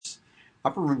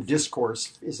Upper room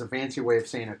discourse is a fancy way of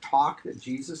saying a talk that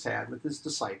Jesus had with his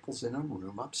disciples in a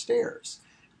room upstairs.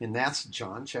 And that's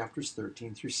John chapters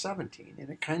 13 through 17. And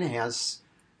it kind of has,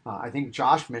 I think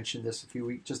Josh mentioned this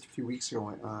just a few weeks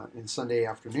ago in Sunday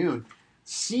afternoon,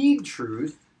 seed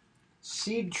truth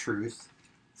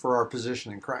for our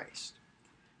position in Christ.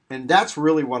 And that's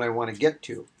really what I want to get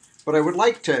to. But I would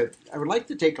like to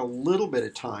take a little bit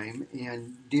of time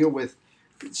and deal with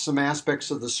some aspects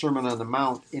of the Sermon on the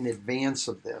Mount in advance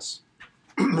of this.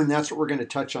 And that's what we're going to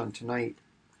touch on tonight.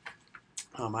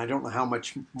 I don't know how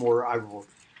much more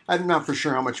I'm not for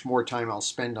sure how much more time I'll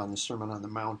spend on the Sermon on the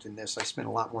Mount in this. I spent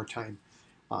a lot more time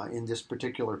in this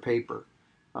particular paper.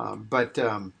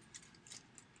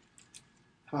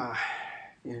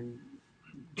 And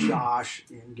Josh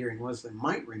and Gary and Leslie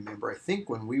might remember, I think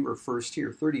when we were first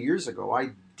here 30 years ago,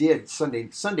 I did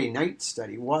Sunday night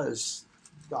study was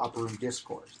the Upper Room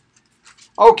Discourse.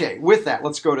 Okay, with that,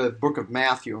 let's go to the book of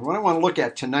Matthew. And what I want to look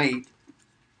at tonight,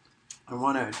 I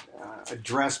want to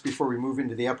address before we move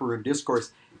into the Upper Room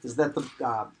Discourse, is that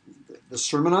the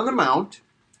Sermon on the Mount.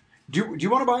 Do you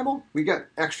want a Bible? We got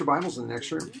extra Bibles in the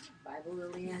next room. Bible,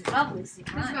 Lillian. Probably see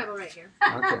mine. There's a Bible right here.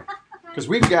 Okay, because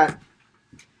we've got.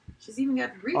 She's even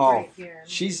got Greek right here.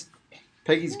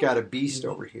 Peggy's got a beast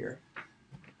over here.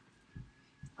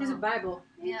 There's a Bible.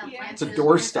 Yeah, It's a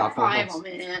doorstop Bible, almost.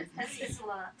 man. It's a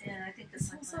lot. Yeah, I think this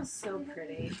This is so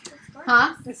pretty.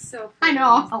 Huh? It's so I pretty.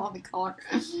 know. I love the color.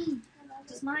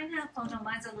 Does mine have? Oh no,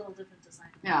 mine's a little different design.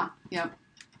 Yeah. Yep.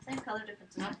 Same color,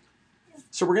 different design.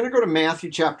 So we're going to go to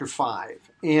Matthew chapter 5.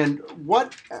 And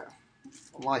what...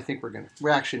 well, I think we're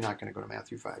actually not going to go to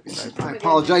Matthew 5 yet. I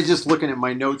apologize, just looking at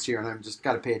my notes here, and I've just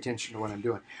got to pay attention to what I'm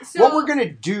doing. So, What we're going to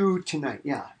do tonight,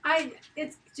 yeah.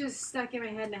 It's just stuck in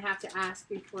my head and I have to ask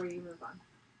before you move on.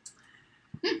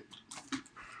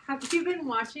 Have you been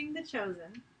watching The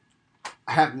Chosen?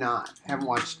 I have not. Haven't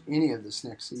watched any of this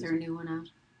next Is there a season. new one out?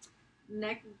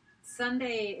 Next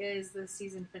Sunday is the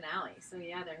season finale, so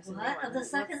yeah, there's a new What? one. Of the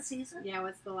second What's- season? Yeah,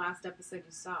 what's the last episode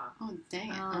you saw? Oh, dang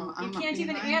it. Oh, I'm You can't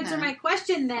even behind answer then. my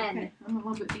question then. Okay, I'm a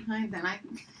little bit behind then. I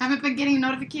haven't been getting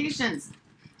notifications.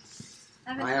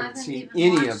 I haven't seen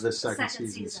even any watched of the second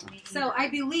season. me So either. I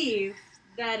believe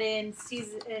that in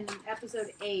episode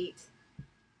 8,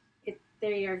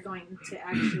 they are going to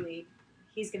actually,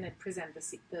 he's going to present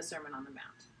the Sermon on the Mount.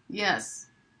 Yes.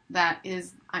 That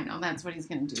is, I know, that's what he's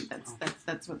going to do.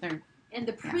 That's what they're, And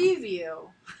the preview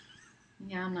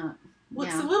yeah, I'm not.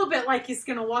 looks Yeah. a little bit like he's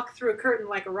going to walk through a curtain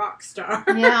like a rock star.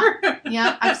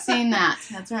 Yeah, I've seen that.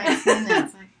 That's right, I've seen that.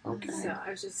 It's like, Okay. So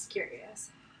I was just curious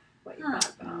what you Huh.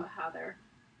 thought about how they're...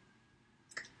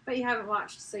 But you haven't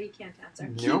watched, so you can't answer.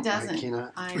 Nope, doesn't. I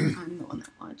cannot. I'm the one that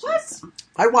watches. What? So.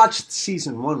 I watched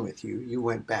season 1 with you. You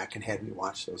went back and had me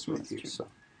watch those with That's you. true. So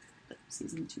But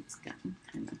season 2's gotten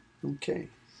kind of. okay.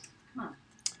 Huh.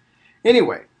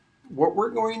 Anyway, what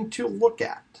we're going to look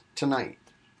at tonight,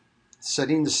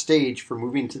 setting the stage for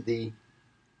moving to the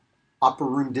Upper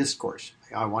Room Discourse.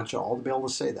 I want you all to be able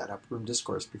to say that, Upper Room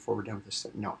Discourse, before we're done with this.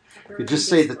 No. You just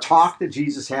say the talk that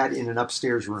Jesus had in an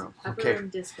upstairs room. Upper Okay. Room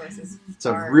Discourses. It's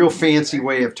a real fancy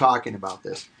way of talking about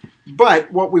this.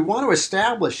 But what we want to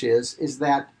establish is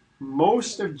that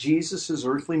most of Jesus'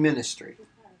 earthly ministry,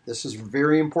 this is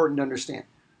very important to understand,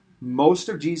 most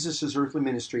of Jesus' earthly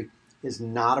ministry is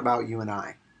not about you and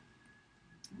I.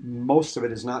 Most of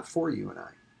it is not for you and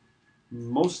I.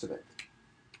 Most of it,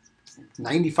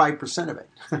 95% of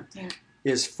it,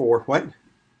 is for what?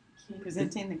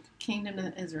 Presenting the kingdom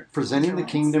to Israel. Presenting the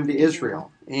kingdom to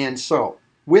Israel. And so,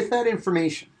 with that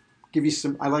information, give you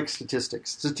some, I like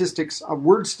statistics.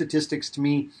 Word statistics to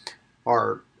me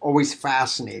are always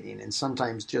fascinating and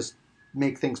sometimes just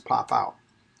make things pop out.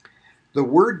 The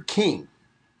word king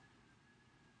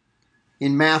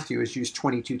in Matthew is used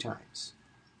 22 times.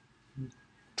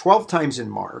 12 times in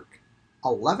Mark,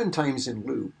 11 times in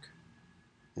Luke,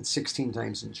 and 16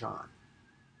 times in John.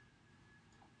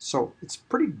 So it's a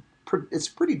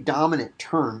pretty dominant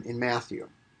term in Matthew.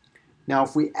 Now,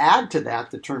 if we add to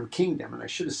that the term kingdom, and I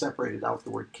should have separated out the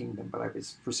word kingdom, but I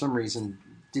was, for some reason,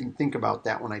 didn't think about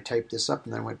that when I typed this up,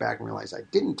 and then I went back and realized I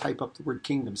didn't type up the word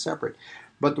kingdom separate.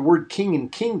 But the word king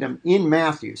and kingdom in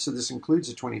Matthew, so this includes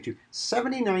the 22,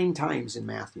 79 times in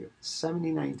Matthew.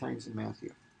 79 times in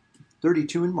Matthew.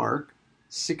 32 in Mark,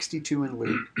 62 in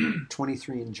Luke,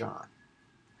 23 in John.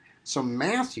 So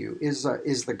Matthew is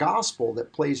the gospel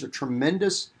that places a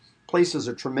tremendous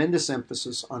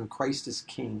emphasis on Christ as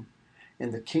king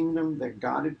and the kingdom that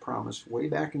God had promised way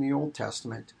back in the Old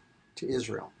Testament to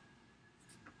Israel.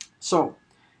 So,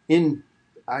 in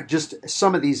just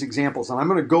some of these examples, and I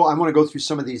want to go through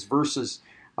some of these verses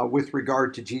with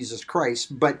regard to Jesus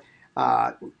Christ, but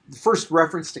The first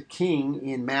reference to king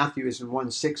in Matthew is in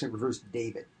 1:6. It refers to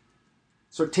David.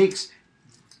 So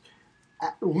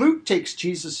Luke takes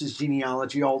Jesus'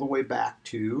 genealogy all the way back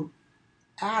to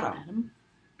Adam,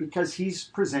 because he's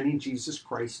presenting Jesus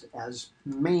Christ as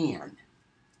man.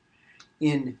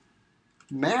 In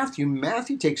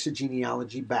Matthew takes the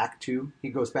genealogy he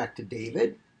goes back to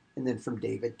David, and then from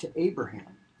David to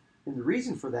Abraham. And the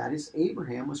reason for that is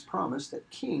Abraham was promised that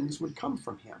kings would come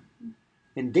from him.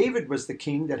 And David was the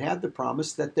king that had the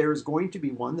promise that there is going to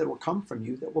be one that will come from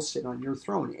you that will sit on your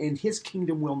throne, and his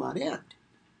kingdom will not end.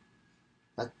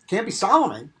 That can't be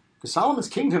Solomon, because Solomon's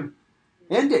kingdom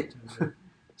ended.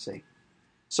 See?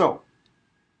 So,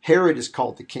 Herod is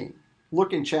called the king.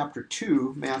 Look in chapter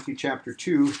 2, Matthew chapter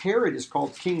 2. Herod is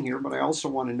called king here, but I also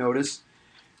want to notice,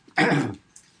 and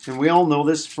we all know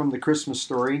this from the Christmas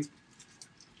story,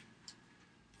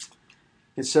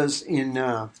 it says in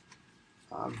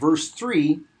verse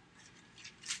 3,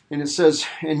 and it says,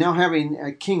 and now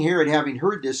King Herod having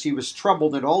heard this, he was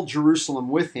troubled, and all Jerusalem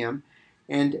with him.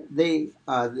 And the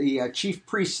chief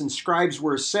priests and scribes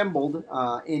were assembled,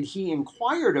 and he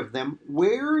inquired of them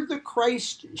where the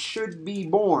Christ should be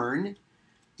born.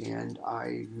 And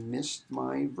I missed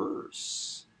my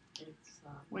verse.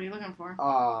 What are you looking for?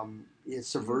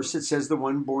 It's a verse that says the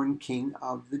one born King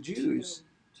of the Jews.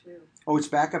 Oh, it's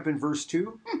back up in verse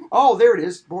 2? Oh, there it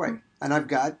is. Boy. And I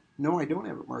don't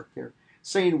have it marked there.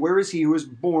 Saying, where is he who was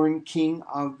born King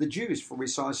of the Jews? For we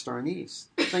saw a star in the east.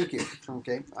 Thank you.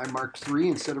 Okay. I marked 3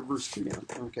 instead of verse 2 down.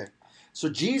 Okay. So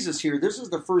Jesus here, this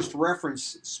is the first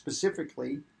reference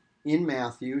specifically in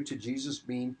Matthew to Jesus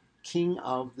being King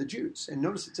of the Jews. And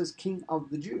notice it says King of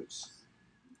the Jews.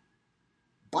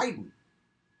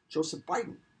 Joseph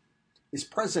Biden, is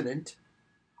president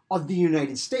of the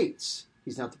United States.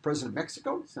 He's not the president of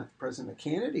Mexico. He's not the president of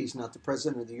Canada. He's not the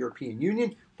president of the European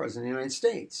Union. President of the United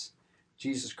States.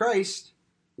 Jesus Christ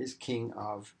is King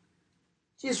of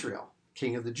Israel,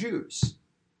 King of the Jews.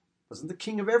 Wasn't the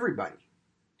king of everybody.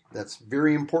 That's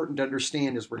very important to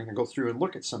understand as we're going to go through and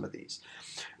look at some of these.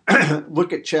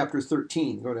 Look at chapter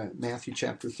 13. Go to Matthew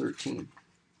chapter 13.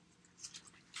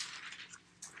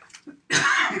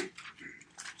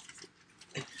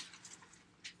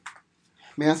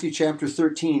 Matthew chapter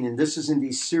 13, and this is in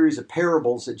these series of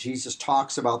parables that Jesus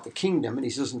talks about the kingdom, and he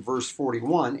says in verse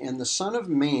 41, and the Son of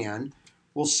Man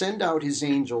will send out his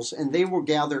angels, and they will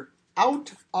gather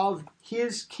out of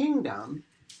his kingdom,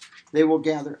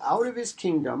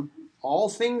 all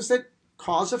things that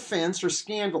cause offense or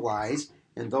scandalize,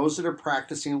 and those that are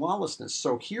practicing lawlessness.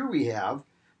 So here we have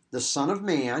the Son of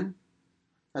Man.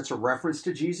 That's a reference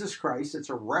to Jesus Christ. It's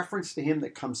a reference to him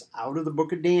that comes out of the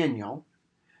book of Daniel,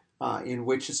 in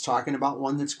which it's talking about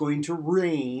one that's going to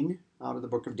reign out of the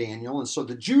book of Daniel. And so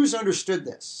the Jews understood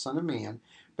this, Son of Man,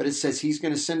 but it says he's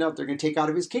going to send out, they're going to take out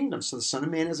of his kingdom. So the Son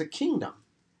of Man is a kingdom.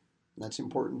 And that's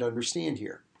important to understand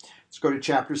here. Let's go to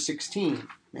chapter 16,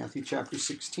 Matthew chapter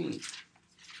 16.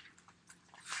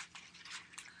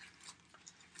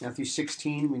 Matthew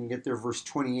 16, when you get there, verse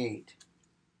 28.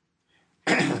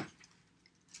 And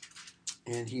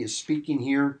he is speaking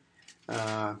here.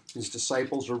 His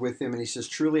disciples are with him, and he says,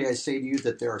 truly I say to you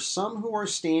that there are some who are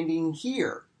standing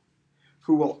here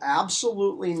who will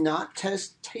absolutely not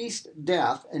taste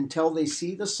death until they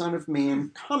see the Son of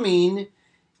Man coming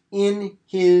in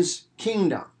his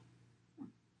kingdom.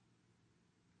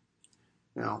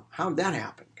 Now, how did that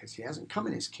happen? Because he hasn't come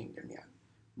in his kingdom yet.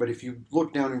 But if you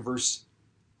look down in verse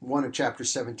 1 of chapter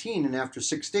 17, and after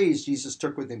 6 days Jesus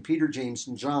took with him Peter, James,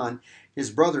 and John,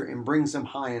 his brother, and brings them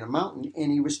high on a mountain,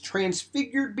 and he was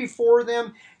transfigured before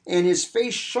them, and his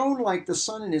face shone like the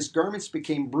sun, and his garments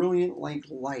became brilliant like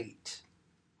light.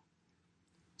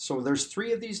 So there's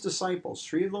 3 of these disciples,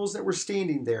 3 of those that were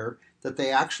standing there, that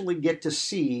they actually get to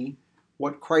see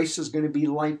what Christ is going to be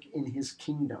like in his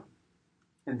kingdom.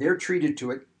 And they're treated to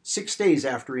it 6 days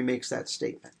after he makes that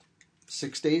statement.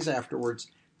 6 days afterwards,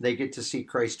 they get to see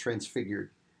Christ transfigured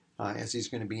as he's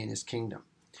going to be in his kingdom.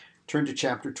 Turn to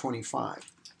chapter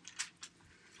 25.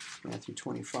 Matthew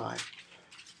 25.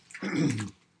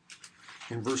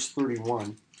 In verse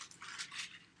 31.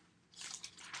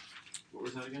 What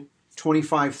was that again?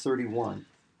 25:31.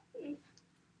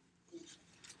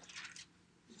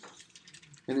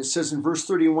 And it says in verse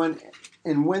 31,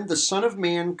 and when the Son of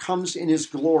Man comes in his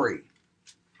glory,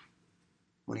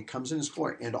 when he comes in his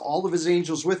glory, and all of his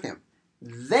angels with him,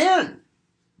 then,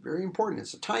 very important,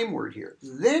 it's a time word here,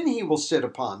 then he will sit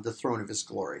upon the throne of his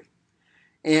glory.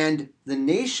 And the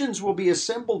nations will be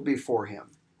assembled before him,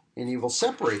 and he will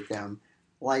separate them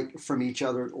from each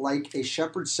other, like a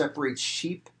shepherd separates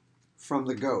sheep from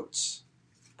the goats.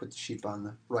 Put the sheep on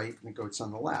the right and the goats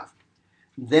on the left.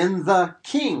 then the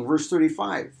king, verse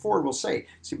 35, 4 will say.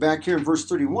 See, back here in verse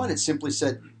 31, it simply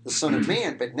said the Son of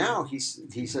Man, but now he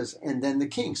says, and then the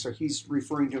king. So he's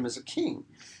referring to him as a king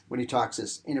when he talks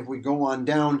this. And if we go on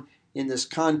down in this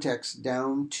context,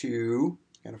 down to,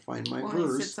 got to find my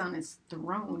verse. He sits on his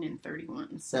throne in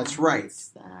 31. So that's right.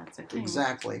 That's a king.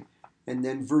 Exactly. And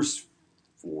then verse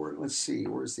 4, let's see,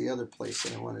 where's the other place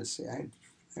that I wanted to say? I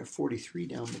have 43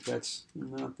 down, but that's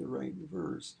not the right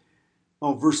verse.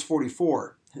 Oh, verse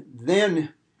 44.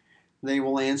 Then they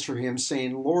will answer him,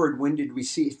 saying, Lord, when did we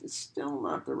see it? It's still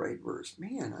not the right verse.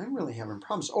 Man, I'm really having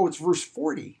problems. Oh, it's verse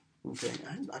 40. Okay,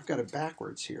 I've got it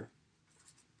backwards here.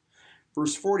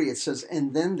 Verse 40, it says,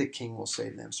 and then the king will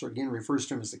say to them. So again, refers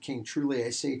to him as the king. Truly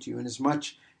I say to you, inasmuch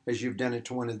as you've done it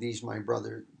to one of these my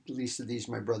brother, least of these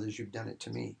my brothers, you've done it to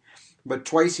me. But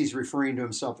twice he's referring to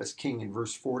himself as king in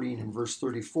verse 40 and in verse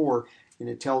 34. And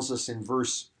it tells us in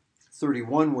verse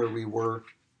 31 where we were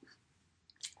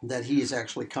that he is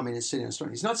actually coming and sitting on his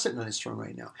throne. He's not sitting on his throne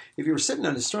right now. If he were sitting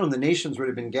on his throne, the nations would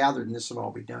have been gathered and this would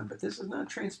all be done. But this has not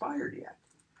transpired yet.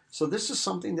 So this is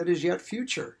something that is yet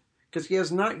future, because he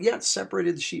has not yet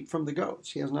separated the sheep from the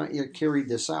goats. He has not yet carried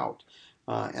this out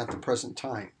at the present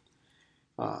time.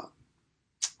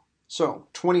 So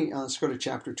let's go to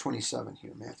chapter 27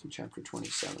 here, Matthew chapter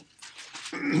 27.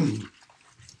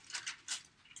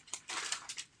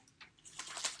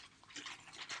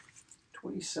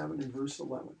 27 and verse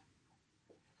 11.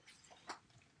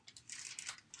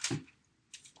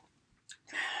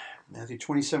 Matthew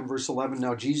 27, verse 11.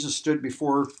 Now Jesus stood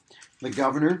before the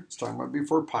governor. It's talking about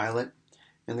before Pilate.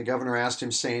 And the governor asked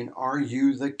him, saying, Are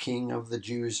you the king of the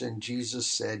Jews? And Jesus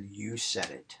said, You said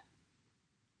it.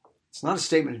 It's not a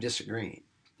statement of disagreeing.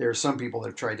 There are some people that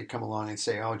have tried to come along and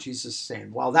say, oh, Jesus is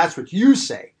saying, well, that's what you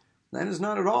say. That is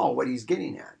not at all what he's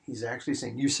getting at. He's actually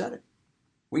saying, you said it.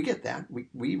 We get that. We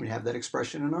even have that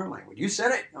expression in our language. You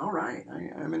said it. All right.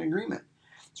 I'm in agreement.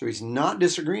 So he's not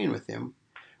disagreeing with him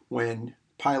when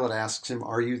Pilate asks him,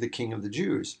 are you the king of the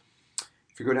Jews?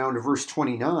 If you go down to verse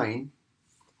 29,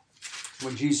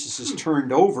 when Jesus is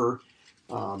turned over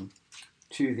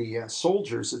to the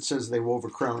soldiers, it says they wove a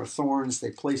crown of thorns,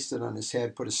 they placed it on his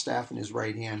head, put a staff in his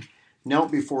right hand,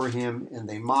 knelt before him, and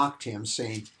they mocked him,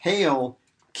 saying, Hail,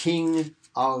 King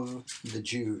of the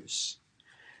Jews.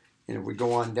 And if we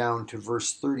go on down to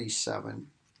verse 37,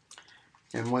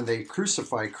 and when they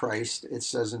crucify Christ, it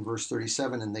says in verse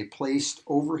 37, and they placed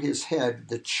over his head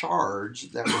the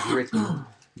charge that was written,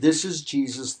 This is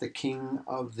Jesus, the King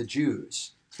of the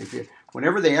Jews.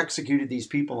 Whenever they executed these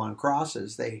people on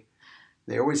crosses, they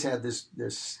always had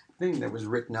this thing that was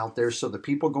written out there so the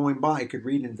people going by could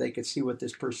read and they could see what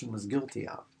this person was guilty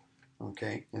of.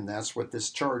 Okay? And that's what this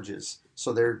charge is.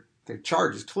 So their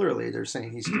charge is clearly, they're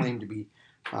saying he's claimed to be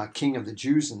king of the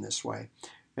Jews in this way.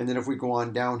 And then if we go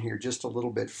on down here just a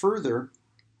little bit further,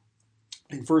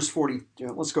 in verse 40,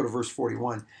 let's go to verse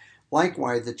 41.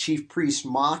 Likewise, the chief priests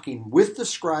mocking with the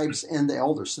scribes and the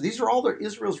elders. So these are all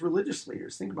Israel's religious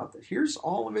leaders. Think about this. Here's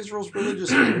all of Israel's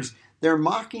religious leaders. They're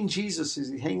mocking Jesus as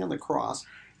he's hanging on the cross.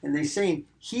 And they're saying,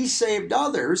 he saved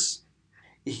others.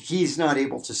 He's not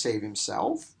able to save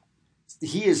himself.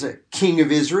 He is a king of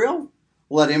Israel.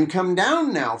 Let him come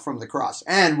down now from the cross,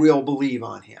 and we'll believe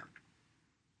on him.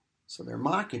 So they're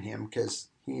mocking him because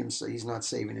he's not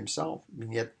saving himself.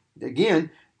 And yet, again,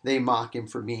 they mock him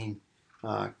for being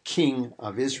king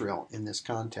of Israel in this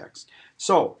context.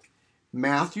 So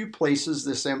Matthew places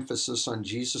this emphasis on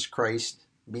Jesus Christ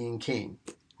being king.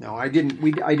 Now I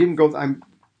didn't go. I'm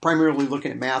primarily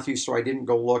looking at Matthew, so I didn't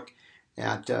go look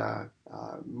at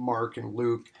Mark and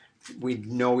Luke. We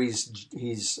know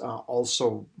he's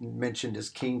also mentioned as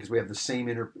king because we have the same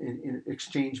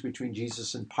exchange between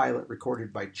Jesus and Pilate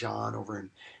recorded by John over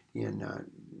in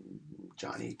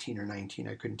John 18 or 19.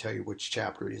 I couldn't tell you which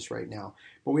chapter it is right now.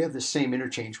 But we have the same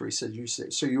interchange where he says, "You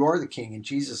say, so you are the king." And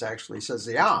Jesus actually says,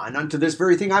 "Yeah, and unto this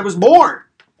very thing I was born.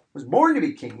 I was born to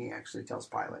be king," he actually tells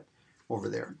Pilate over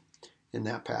there in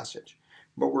that passage.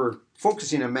 But we're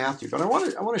focusing on Matthew. But I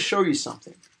want to show you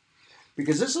something.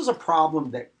 Because this is a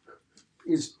problem that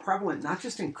is prevalent not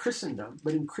just in Christendom,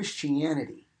 but in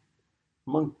Christianity.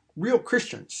 Among real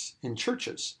Christians in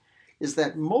churches, is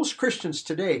that most Christians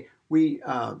today, we've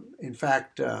got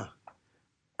a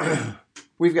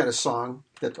song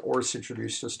that Orris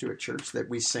introduced us to at church that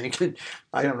we sang. And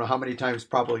I don't know how many times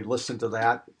probably listened to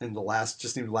that in the last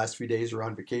few days or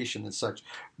on vacation and such.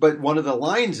 But one of the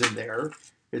lines in there,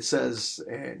 it says,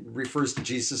 and refers to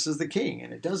Jesus as the king.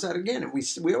 And it does that again. And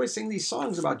we always sing these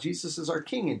songs about Jesus as our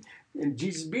king and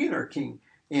Jesus being our king.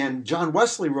 And John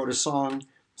Wesley wrote a song,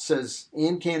 says,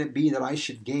 "And can it be that I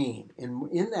should gain?" And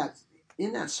in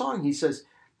that song, he says,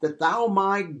 that thou,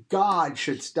 my God,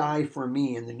 shouldst die for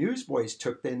me. And the Newsboys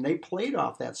took that and they played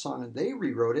off that song and they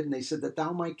rewrote it and they said that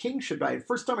thou, my King, should die. The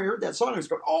first time I heard that song, I was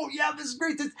going, oh yeah, this is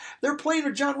great. They're playing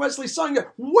a John Wesley song.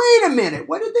 Wait a minute,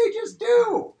 what did they just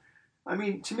do? I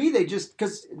mean, to me,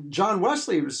 because John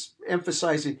Wesley was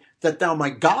emphasizing that thou,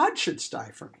 my God, shouldst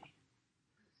die for me.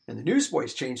 And the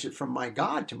Newsboys changed it from my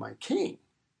God to my King.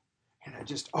 And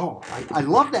I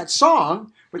love that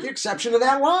song with the exception of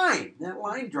that line. That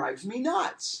line drives me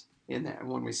nuts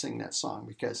when we sing that song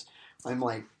because I'm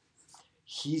like,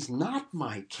 he's not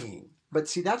my king. But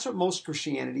see, that's what most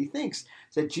Christianity thinks,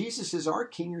 that Jesus is our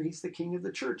king or he's the king of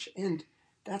the church. And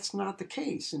that's not the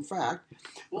case. In fact,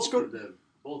 both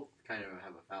kind of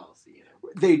have a fallacy in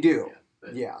it. They do,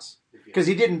 Yeah, yes. Because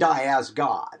he didn't die as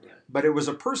God. Right. But it was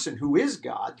a person who is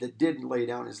God that did lay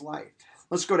down his life.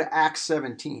 Let's go to Acts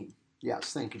 17.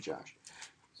 Yes, thank you, Josh.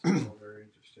 Very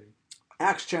interesting.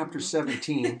 Acts chapter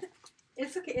 17.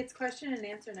 It's okay. It's question and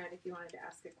answer night if you wanted to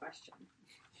ask a question.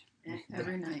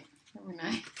 Every night.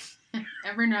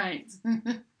 Every night.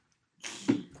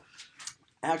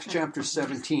 Acts chapter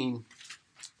 17.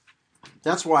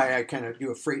 That's why I kind of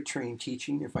do a freight train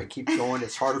teaching. If I keep going,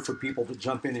 it's harder for people to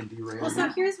jump in and derail Well, me. so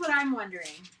here's what I'm wondering: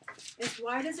 is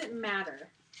why does it matter?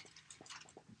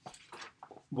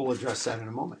 We'll address that in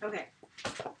a moment. Okay.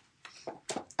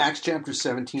 Acts chapter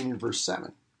 17 and verse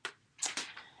 7.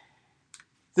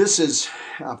 This is,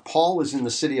 Paul is in the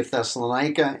city of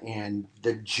Thessalonica, and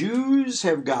the Jews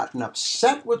have gotten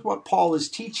upset with what Paul is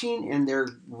teaching, and they're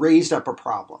raised up a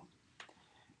problem.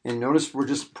 And notice we're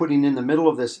just putting in the middle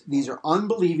of this, these are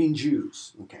unbelieving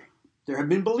Jews. Okay. There have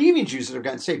been believing Jews that have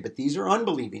gotten saved, but these are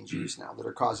unbelieving Jews now that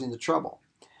are causing the trouble.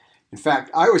 In fact,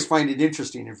 I always find it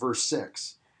interesting in verse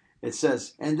 6. It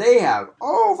says, and they have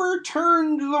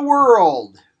overturned the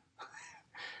world.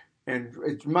 And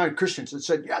my Christians had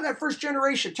said, yeah, that first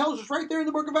generation tells us right there in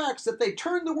the book of Acts that they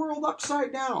turned the world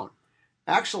upside down.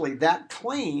 Actually, that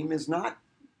claim is not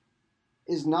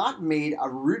made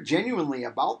genuinely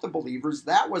about the believers.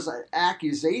 That was an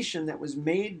accusation that was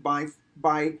made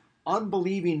by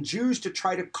unbelieving Jews to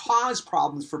try to cause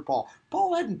problems for Paul.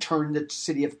 Paul hadn't turned the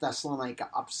city of Thessalonica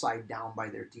upside down by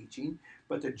their teaching.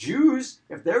 But the Jews,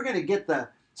 if they're going to get the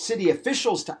city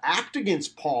officials to act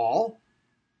against Paul,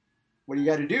 what do you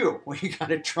got to do? Well, you got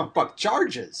to trump up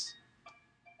charges.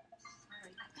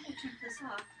 Sorry, I'm gonna turn this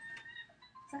off.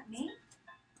 Is that me?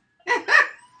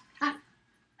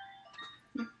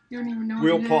 You don't even know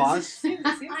We'll what it pause. Seems I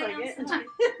like know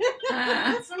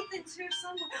it. something's here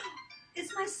somewhere.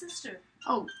 It's my sister.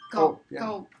 Oh, go, Oh,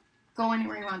 yeah. go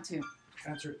anywhere you want to.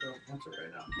 Answer it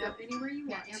right now. Yep. Anywhere you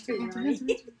Yeah, want answer, to, answer,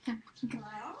 honey. answer.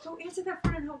 Go answer that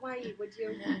front in Hawaii, would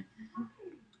you?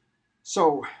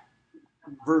 So,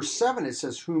 verse 7, it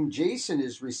says, whom Jason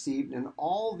is received, and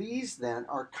all these then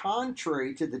are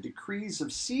contrary to the decrees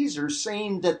of Caesar,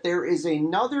 saying that there is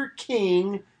another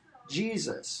king,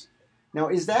 Jesus. Now,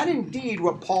 is that indeed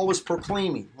what Paul was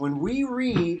proclaiming? When we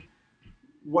read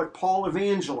what Paul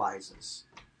evangelizes,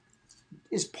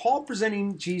 is Paul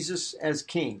presenting Jesus as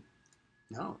king?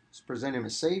 No, he's presenting him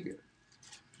as Savior.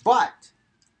 But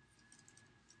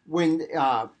when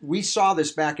we saw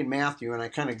this back in Matthew, and I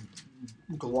kind of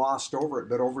glossed over it,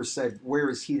 but over said, where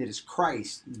is he that is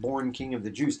Christ, born King of the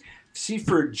Jews? See,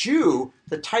 for a Jew,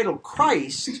 the title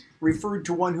Christ referred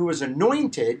to one who was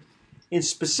anointed, and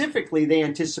specifically they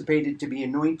anticipated to be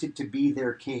anointed to be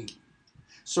their king.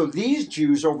 So these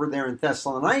Jews over there in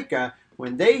Thessalonica,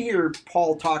 when they hear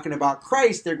Paul talking about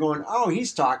Christ, they're going, oh,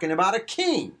 he's talking about a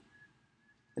king.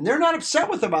 And they're not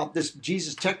upset about this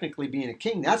Jesus technically being a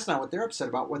king. That's not what they're upset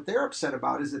about. What they're upset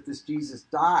about is that this Jesus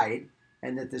died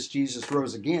and that this Jesus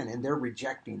rose again, and they're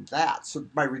rejecting that. So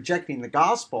by rejecting the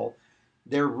gospel,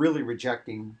 they're really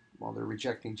rejecting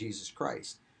Jesus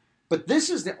Christ. But this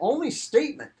is the only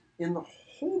statement in the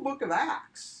whole book of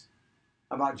Acts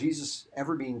about Jesus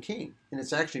ever being king. And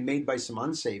it's actually made by some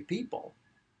unsaved people,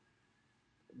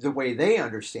 the way they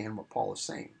understand what Paul is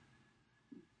saying.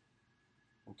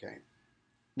 Okay.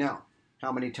 Now,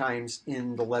 how many times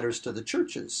in the letters to the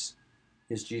churches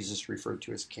is Jesus referred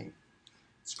to as king?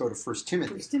 Let's go to 1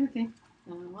 Timothy. 1 Timothy.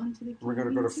 On to the We're going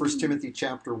to go to 1 Timothy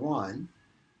chapter 1.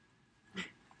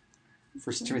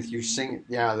 1 Timothy, you sing,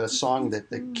 the song that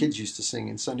the kids used to sing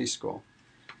in Sunday school.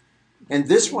 And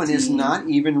this one is not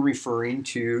even referring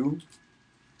to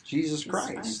Jesus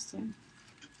Christ.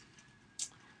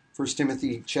 1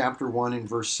 Timothy chapter 1 and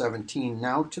verse 17.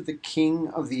 Now to the King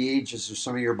of the ages, or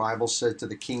some of your Bibles said to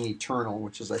the King eternal,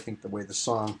 which is I think the way the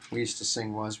song we used to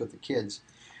sing was with the kids.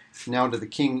 Now to the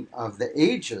King of the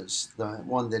ages, the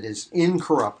one that is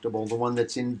incorruptible, the one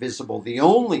that's invisible, the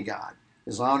only God,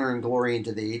 is honor and glory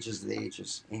into the ages of the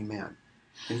ages. Amen.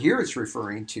 And here it's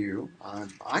referring to,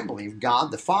 I believe,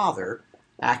 God the Father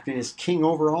acting as king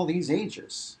over all these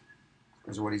ages,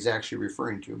 is what he's actually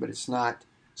referring to. But it's not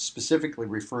specifically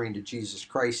referring to Jesus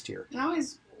Christ here.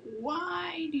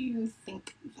 Why do you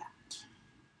think that?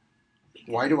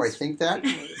 Why do I think that?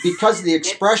 Because the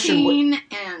expression... 15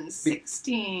 and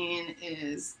 16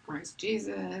 is Christ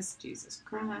Jesus, Jesus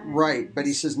Christ. Right, but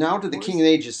he says, now to the King of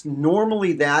the Ages.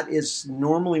 Normally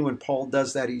when Paul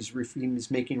does that,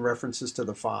 he's making references to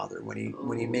the Father when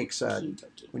he makes a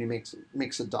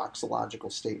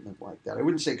doxological statement like that. I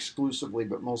wouldn't say exclusively,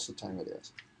 but most of the time it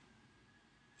is.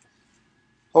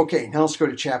 Okay, now let's go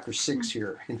to chapter 6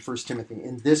 here in 1 Timothy.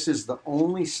 And this is the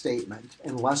only statement,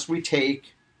 unless we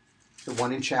take the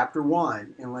one in chapter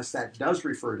 1, unless that does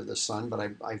refer to the Son, but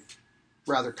I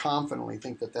rather confidently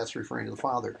think that that's referring to the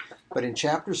Father. But in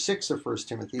chapter 6 of 1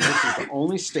 Timothy, this is the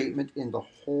only statement in the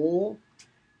whole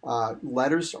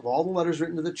letters, of all the letters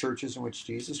written to the churches, in which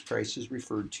Jesus Christ is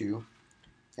referred to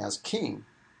as King.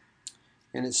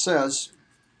 And it says,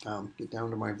 get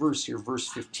down to my verse here, verse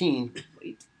 15.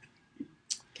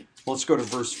 Let's go to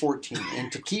verse 14.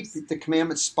 And to keep the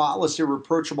commandments spotless,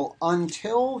 irreproachable,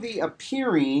 until the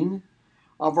appearing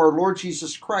of our Lord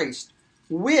Jesus Christ,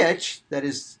 which, that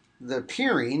is the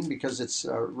appearing, because it's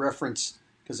a reference,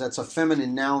 because that's a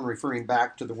feminine noun referring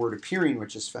back to the word appearing,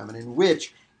 which is feminine,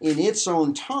 which in its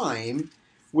own time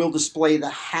will display the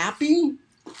happy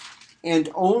and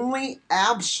only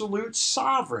absolute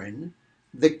sovereign,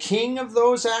 the King of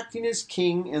those acting as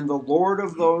king, and the Lord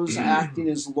of those acting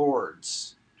as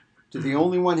lords. To the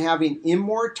only one having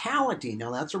immortality.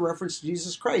 Now that's a reference to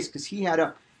Jesus Christ, because he had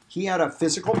a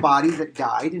physical body that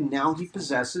died, and now he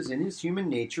possesses in his human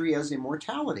nature, he has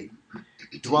immortality.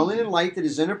 Dwelling in light that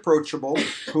is inapproachable,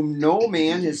 whom no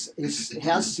man has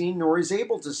seen nor is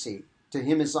able to see. To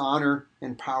him is honor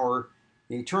and power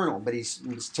eternal. But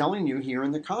he's telling you here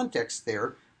in the context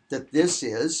there that this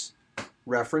is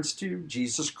reference to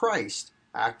Jesus Christ,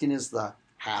 acting as the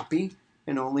happy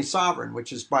and only sovereign,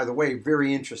 which is, by the way,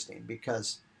 very interesting,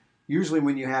 because usually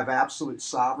when you have absolute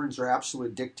sovereigns or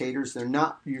absolute dictators, they're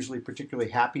not usually particularly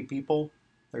happy people.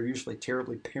 They're usually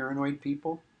terribly paranoid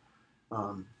people.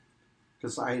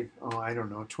 Because I don't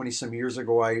know, 20-some years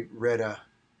ago, I read a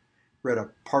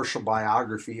partial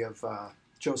biography of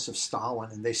Joseph Stalin,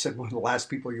 and they said one of the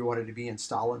last people you wanted to be in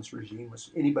Stalin's regime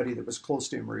was anybody that was close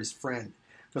to him or his friend,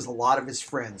 because a lot of his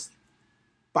friends,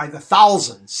 by the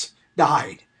thousands,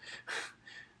 died.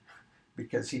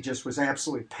 Because he just was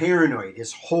absolutely paranoid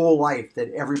his whole life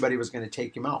that everybody was going to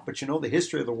take him out. But you know, the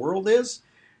history of the world is,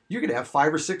 you could have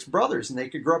 5 or 6 brothers and they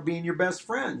could grow up being your best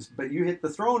friends, but you hit the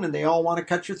throne and they all want to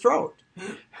cut your throat.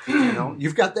 You know,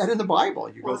 you've got that in the Bible.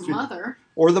 You Or go through mother.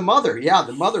 Or the mother. Yeah,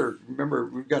 the mother. Remember,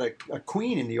 we've got a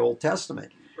queen in the Old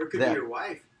Testament. Or it could that- be your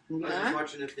wife. I was Yeah.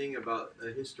 watching a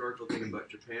historical thing about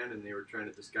Japan, and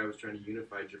this guy was trying to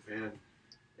unify Japan,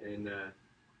 and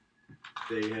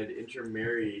they had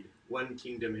intermarried. One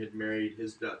kingdom had married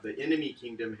the enemy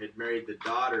kingdom had married the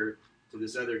daughter to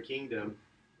this other kingdom,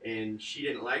 and she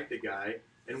didn't like the guy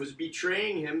and was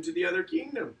betraying him to the other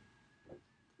kingdom.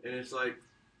 And it's like,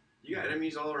 you got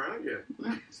enemies all around you.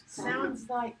 Sounds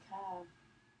like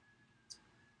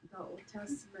the Old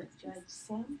Testament Judge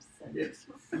Samson. Yes.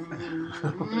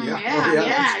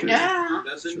 Yeah.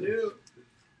 Nothing new.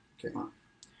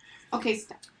 Okay,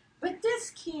 stop. But this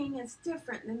king is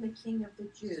different than the King of the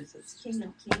Jews. It's King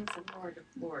of Kings and Lord of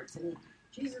Lords. And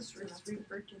Jesus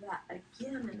referred to that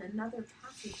again in another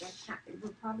passage.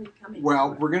 We're probably coming.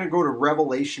 Well, we're going to go to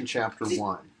Revelation chapter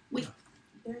 1.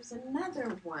 There's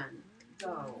another one,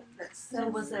 though, that says So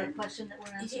was there a question that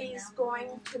we're answering he's now?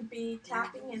 going to be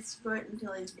tapping his foot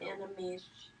until his enemies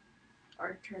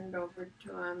are turned over to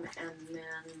him, and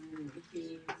then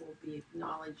he will be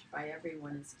acknowledged by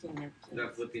everyone as King of Is that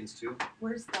Kings. Philippians 2?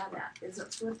 Where's that at? Is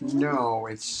it Philippians? No,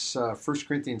 it's 1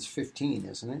 Corinthians 15,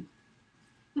 isn't it?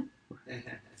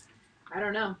 I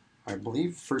don't know. I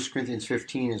believe 1 Corinthians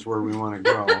 15 is where we want to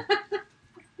go.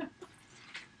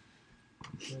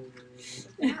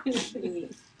 That would be.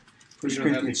 We 1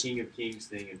 don't have the Corinthians. King of Kings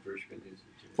thing in 1 Corinthians 15.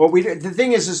 Well, the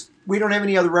thing is we don't have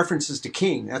any other references to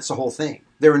king. That's the whole thing.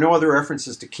 There are no other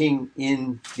references to king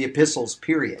in the epistles,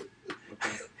 period.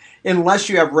 Okay. Unless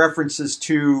you have references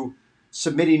to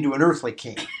submitting to an earthly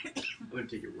king. I'm going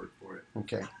to take your word for it,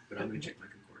 Okay. but I'm going to check my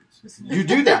concordance. You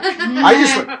do that.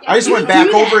 I just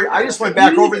went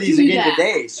back over these again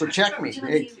today. So check me.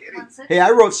 Hey, Timothy 1:6? hey,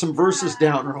 I wrote some verses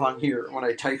down wrong here when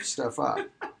I typed stuff up.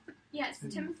 Yes,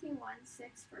 Timothy 1:6,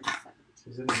 verse 17.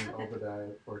 Is it in Obadiah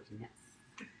 14? Yes.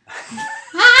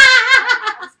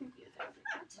 I was confused. I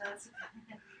was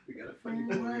like, We got a funny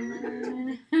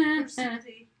boy. Verse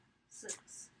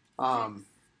 76. Well,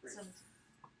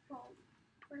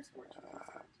 verse 14.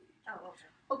 Oh, okay.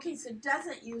 Okay, so it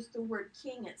doesn't use the word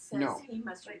king. It says No. he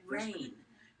must Right. reign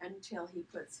until he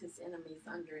puts his enemies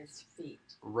under his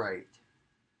feet. Right.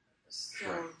 So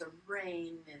Right. the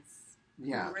reign is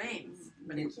Yeah. who reigns,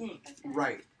 but a king.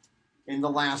 Right. And the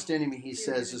last enemy, he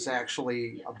says, is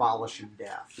actually abolishing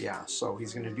death. Yeah. So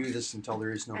he's going to do this until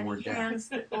there is no And more he death. hands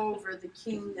over the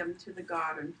kingdom to the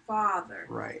God and Father.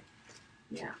 Right.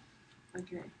 Yeah.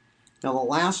 Okay. Now, the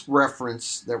last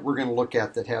reference that we're going to look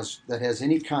at that has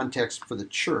any context for the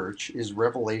church is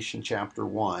Revelation chapter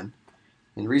 1.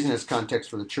 And the reason it's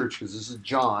context for the church because this is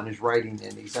John is writing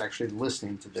and he's actually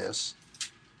listening to this.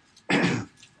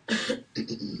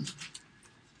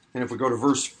 And if we go to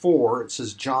verse 4, it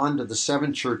says, John to the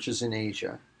 7 churches in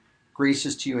Asia. Grace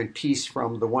is to you and peace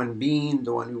from the one being,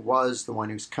 the one who was, the one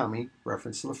who's coming,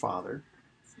 reference to the Father,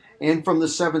 and from the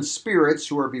 7 spirits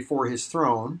who are before his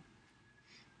throne.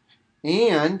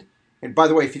 And by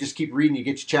the way, if you just keep reading, you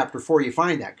get to chapter 4, you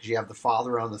find that because you have the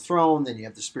Father on the throne, then you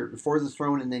have the Spirit before the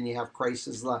throne, and then you have Christ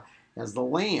as the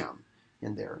Lamb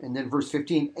in there. And then verse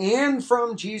 15, and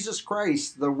from Jesus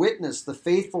Christ, the witness, the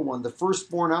faithful one, the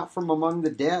firstborn out from among the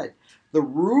dead, the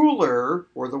ruler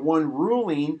or the one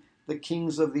ruling the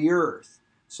kings of the earth.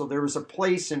 So there is a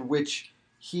place in which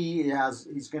he's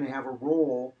going to have a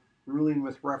role ruling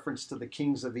with reference to the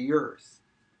kings of the earth.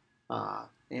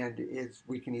 And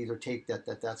we can either take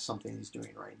that's something he's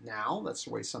doing right now. That's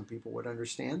the way some people would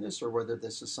understand this, or whether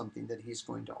this is something that he's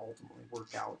going to ultimately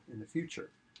work out in the future.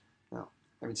 Now,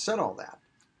 having said all that,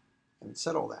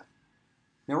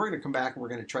 now we're going to come back and we're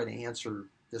going to try to answer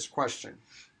this question.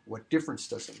 What difference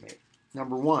does it make?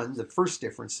 Number one, the first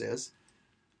difference is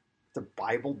the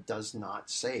Bible does not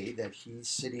say that he's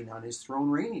sitting on his throne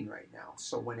reigning right now.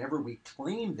 So whenever we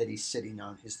claim that he's sitting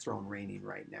on his throne reigning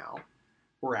right now,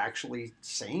 we're actually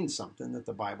saying something that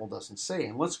the Bible doesn't say.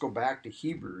 And let's go back to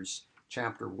Hebrews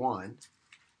chapter 1.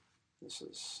 This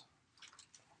is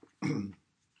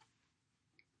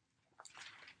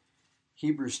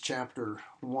Hebrews chapter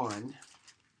 1.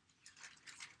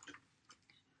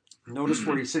 Notice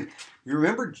what he said. You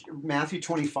remember Matthew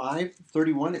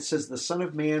 25:31? It says, the Son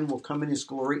of Man will come in his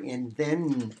glory, and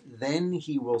then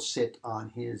he will sit on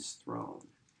his throne.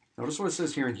 Notice what it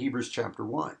says here in Hebrews chapter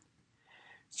 1.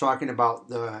 It's talking about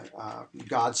the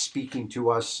God speaking to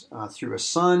us through a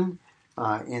son.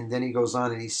 And then he goes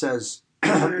on and he says,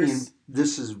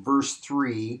 this is verse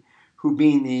 3, who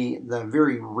being the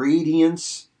very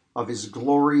radiance of his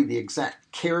glory, the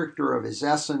exact character of his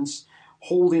essence,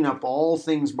 holding up all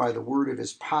things by the word of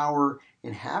his power,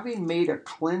 and having made a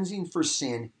cleansing for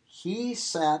sin, he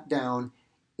sat down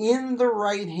in the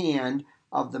right hand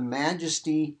of the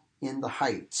majesty in the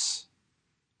heights.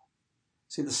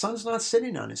 See, the Son's not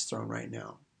sitting on his throne right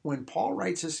now. When Paul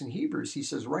writes this in Hebrews, he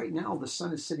says right now the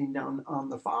Son is sitting down on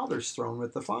the Father's throne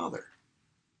with the Father.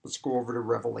 Let's go over to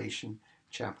Revelation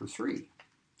chapter 3.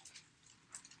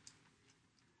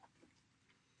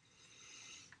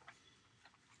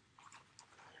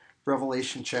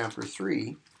 Revelation chapter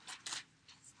 3.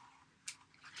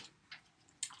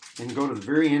 And go to the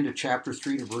very end of chapter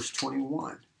 3 to verse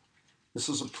 21. This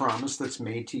is a promise that's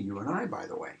made to you and I, by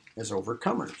the way, as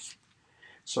overcomers.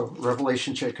 So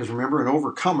Revelation, because remember, an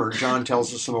overcomer, John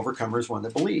tells us an overcomer is one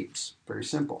that believes. Very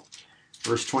simple.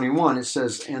 Verse 21, it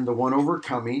says, and the one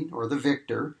overcoming, or the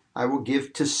victor, I will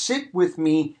give to sit with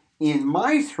me in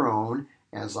my throne,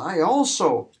 as I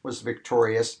also was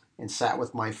victorious and sat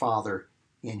with my Father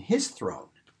in his throne.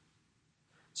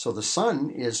 So the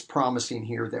Son is promising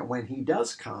here that when he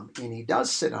does come and he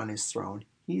does sit on his throne,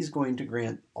 he's going to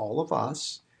grant all of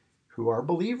us who are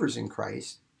believers in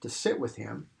Christ to sit with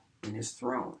him in his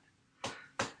throne.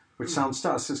 Which sounds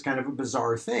to us as kind of a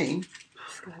bizarre thing.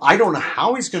 I don't know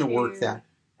how he's going to work that.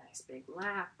 Nice big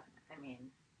lap. I mean,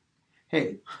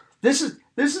 Hey, this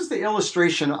is the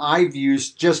illustration I've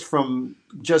used just from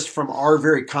our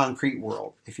very concrete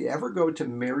world. If you ever go to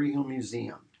Maryhill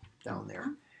Museum down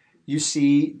there, you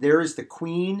see there is the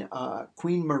Queen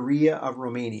Maria of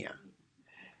Romania,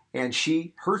 and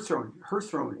her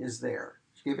throne is there.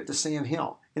 She gave it to Sam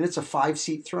Hill, and it's a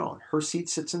 5-seat throne. Her seat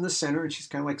sits in the center, and she's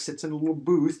kind of like sits in a little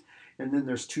booth, and then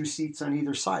there's 2 seats on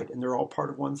either side, and they're all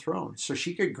part of one throne. So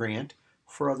she could grant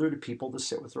for other people to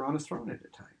sit with her on a throne at a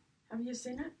time. Have you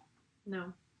seen it?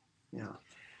 no. Yeah.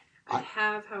 I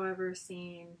have, however,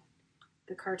 seen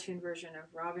the cartoon version of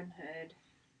Robin Hood,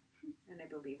 and I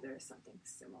believe there is something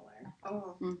similar.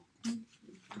 Oh.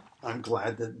 I'm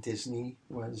glad that Disney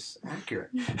was accurate.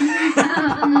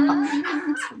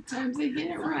 Sometimes they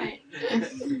get it right.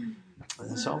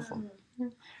 That's helpful.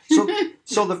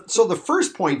 So the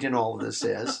first point in all of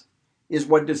this is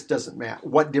what doesn't matter.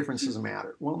 What difference does it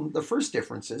matter? Well, the first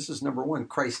difference is number one,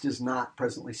 Christ is not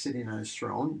presently sitting on his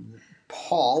throne.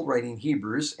 Paul, writing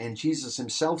Hebrews, and Jesus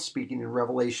himself speaking in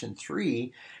Revelation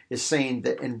 3, is saying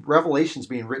that, and Revelation's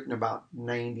being written about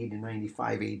 90 to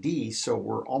 95 AD, so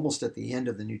we're almost at the end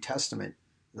of the New Testament,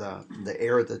 the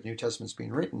era that the New Testament's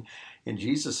being written, and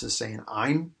Jesus is saying,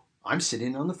 I'm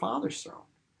sitting on the Father's throne.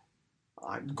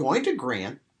 I'm going to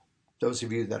grant those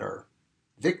of you that are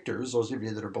victors, those of you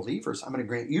that are believers, I'm going to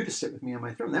grant you to sit with me on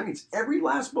my throne. That means every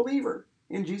last believer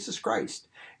in Jesus Christ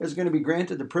is going to be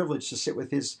granted the privilege to sit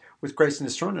with Christ in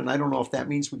his throne. And I don't know if that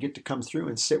means we get to come through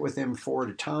and sit with him 4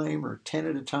 at a time, or 10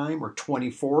 at a time, or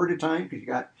 24 at a time, because you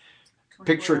got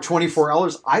picture of 24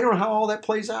 elders. I don't know how all that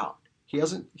plays out. He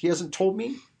hasn't told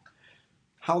me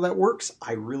how that works.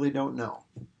 I really don't know.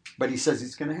 But he says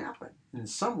it's going to happen. And in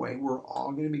some way, we're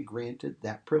all going to be granted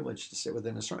that privilege to sit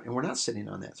within his throne. And we're not sitting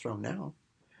on that throne now.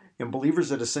 And believers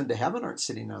that ascend to heaven aren't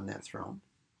sitting on that throne,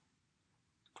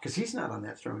 because he's not on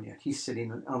that throne yet. He's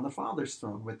sitting on the Father's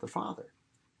throne with the Father.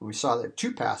 And we saw that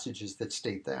 2 passages that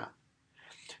state that.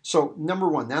 So, number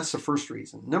one, that's the first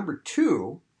reason. Number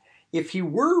two, if he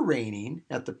were reigning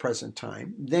at the present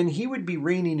time, then he would be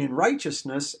reigning in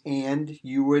righteousness, and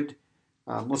you would,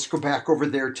 let's go back over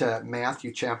there to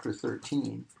Matthew chapter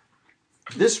 13.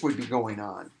 This would be going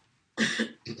on.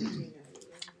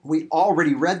 We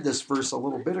already read this verse a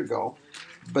little bit ago,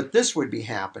 but this would be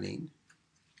happening.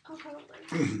 Oh,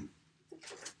 probably.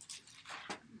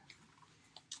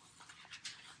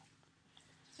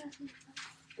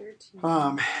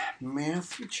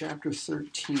 Matthew chapter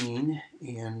 13,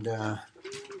 and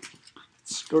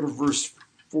let's go to verse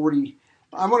 40.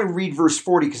 I want to read verse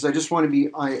 40 because I just want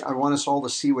to I want us all to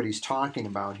see what he's talking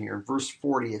about here. Verse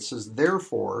 40, it says,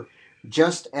 "Therefore,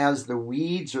 just as the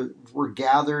weeds were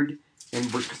gathered and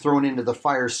were thrown into the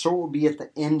fire, so it will be at the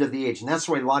end of the age." And that's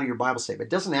the way a lot of your Bibles say, but it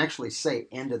doesn't actually say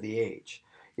end of the age.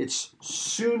 It's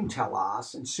soon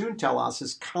telos, and soon telos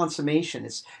is consummation.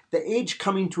 It's the age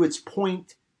coming to its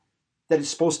point that it's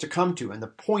supposed to come to. And the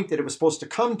point that it was supposed to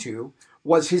come to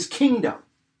was his kingdom.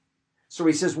 So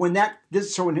he says,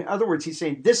 so in other words, he's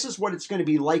saying, this is what it's going to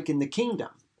be like in the kingdom.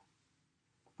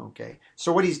 Okay.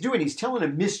 So what he's doing, he's telling a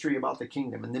mystery about the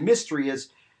kingdom. And the mystery is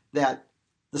that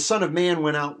the Son of Man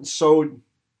went out and sowed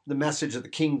the message of the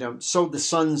kingdom, sowed the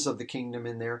sons of the kingdom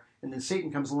in there. And then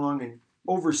Satan comes along and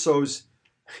oversows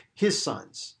his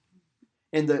sons.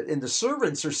 And the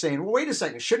servants are saying, well, wait a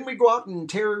second, shouldn't we go out and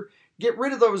get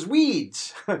rid of those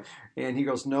weeds? And he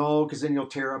goes, no, because then you'll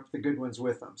tear up the good ones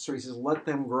with them. So he says, let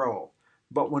them grow.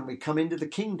 But when we come into the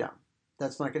kingdom,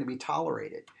 that's not going to be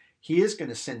tolerated. He is going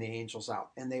to send the angels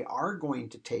out, and they are going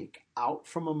to take out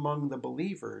from among the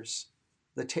believers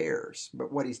the tares.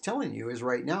 But what he's telling you is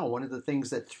right now, one of the things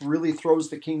that really throws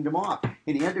the kingdom off,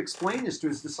 and he had to explain this to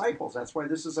his disciples. That's why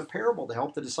this is a parable, to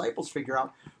help the disciples figure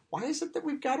out, why is it that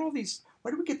we've got all these,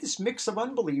 why do we get this mix of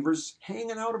unbelievers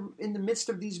hanging out in the midst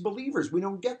of these believers? We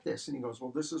don't get this. And he goes,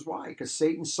 well, this is why, because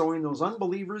Satan's sowing those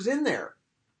unbelievers in there.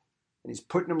 And he's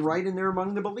putting them right in there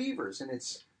among the believers, and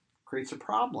it creates a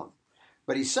problem.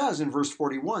 But he says in verse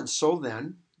 41, so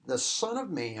then the Son of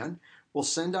Man will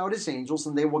send out his angels,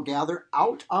 and they will gather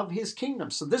out of his kingdom.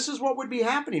 So this is what would be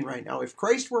happening right now. If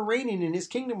Christ were reigning and his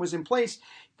kingdom was in place,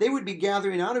 they would be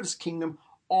gathering out of his kingdom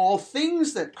all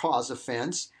things that cause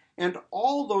offense and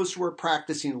all those who are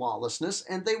practicing lawlessness,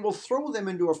 and they will throw them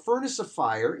into a furnace of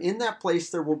fire. In that place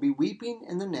there will be weeping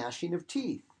and the gnashing of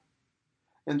teeth.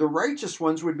 And the righteous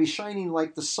ones would be shining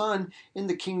like the sun in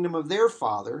the kingdom of their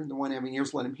Father. The one having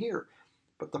ears, let him hear.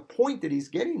 But the point that he's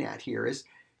getting at here is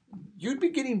you'd be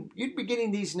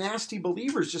getting these nasty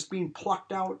believers just being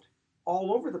plucked out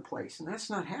all over the place. And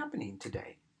that's not happening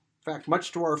today. In fact,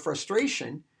 much to our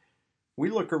frustration,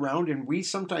 we look around and we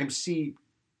sometimes see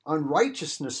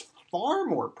unrighteousness far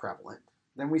more prevalent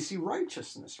than we see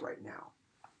righteousness right now.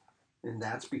 And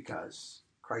that's because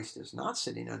Christ is not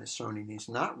sitting on his throne and he's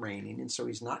not reigning, and so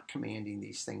he's not commanding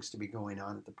these things to be going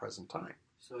on at the present time.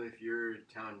 So if your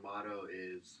town motto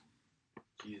is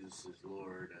Jesus is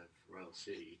Lord of Royal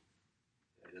City,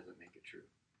 that doesn't make it true.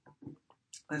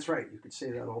 That's right. You could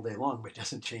say that all day long, but it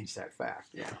doesn't change that fact.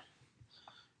 Yeah.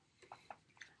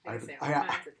 I say all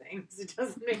kinds of things. It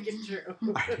doesn't make it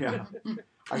true. Yeah.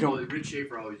 Well, Rich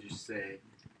Schaefer always used to say,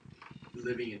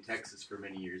 living in Texas for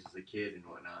many years as a kid and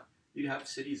whatnot, you'd have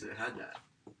cities that had that.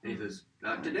 And he says,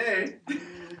 not today.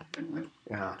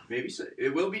 Yeah. Maybe so.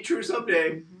 It will be true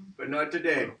someday, but not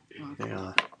today.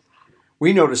 Yeah.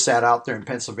 We noticed that out there in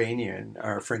Pennsylvania, and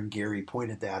our friend Gary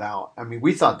pointed that out. I mean,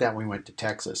 we thought that when we went to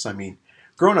Texas. I mean,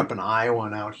 growing up in Iowa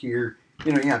and out here,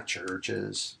 you have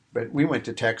churches, But we went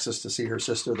to Texas to see her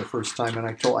sister the first time, and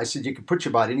I said, you could put you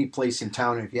about any place in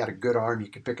town, and if you had a good arm, you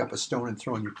could pick up a stone and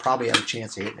throw, and you probably had a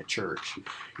chance of hitting a church.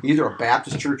 Either a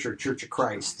Baptist church or a Church of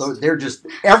Christ. They're just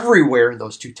everywhere in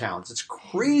those two towns. It's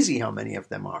crazy how many of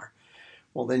them are.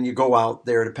 Well, then you go out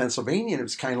there to Pennsylvania, and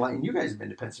it's kind of like, and you guys have been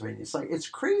to Pennsylvania, it's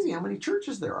crazy how many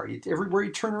churches there are. Everywhere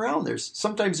you turn around,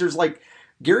 sometimes there's like,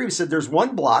 Gary said there's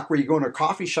one block where you go in a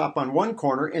coffee shop on one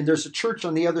corner, and there's a church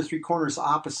on the other three corners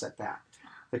opposite that.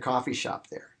 The coffee shop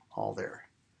there, all there.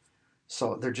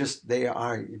 So they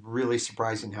are really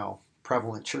surprising how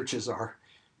prevalent churches are.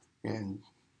 And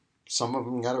some of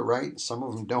them got it right, some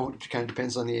of them don't. It kind of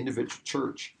depends on the individual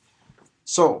church.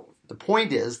 So the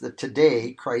point is that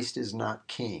today Christ is not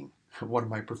king. One of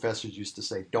my professors used to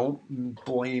say, don't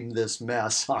blame this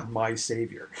mess on my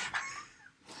Savior.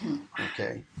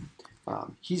 Okay?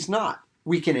 He's not.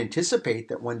 We can anticipate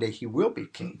that one day he will be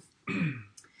king.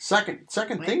 Second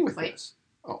thing with this.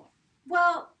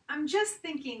 Well, I'm just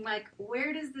thinking, like,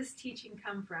 where does this teaching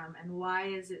come from, and why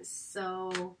is it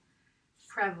so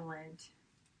prevalent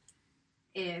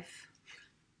if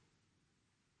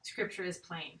Scripture is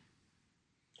plain?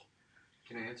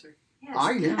 Can I answer? Yes.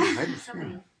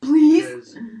 Please.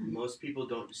 Because most people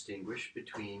don't distinguish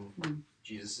between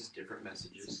Jesus' different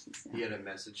messages. He had a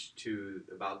message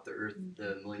about the earth,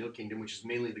 the millennial kingdom, which is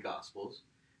mainly the Gospels.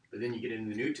 But then you get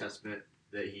into the New Testament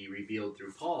that he revealed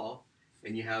through Paul,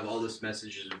 and you have all this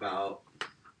messages about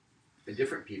the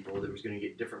different people that was going to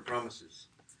get different promises.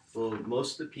 Well,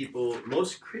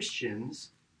 most Christians,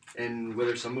 and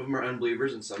whether some of them are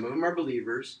unbelievers and some of them are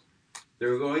believers,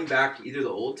 they're going back to either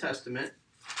the Old Testament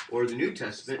or the New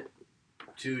Testament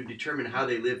to determine how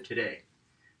they live today.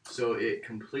 So it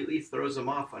completely throws them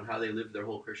off on how they live their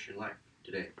whole Christian life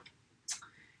today.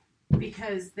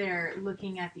 Because they're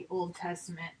looking at the Old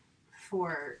Testament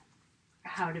for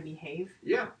how to behave.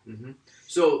 Yeah. Mm-hmm.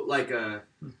 So, like,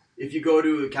 if you go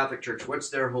to a Catholic church, what's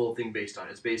their whole thing based on?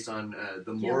 It's based on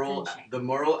the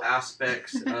moral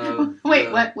aspects of.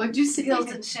 Wait, what? What'd you say?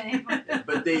 Guilt and shame.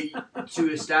 But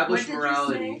to establish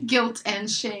morality. Guilt and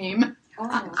shame.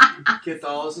 Oh.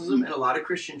 Catholicism and a lot of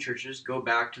Christian churches go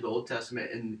back to the Old Testament,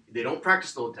 and they don't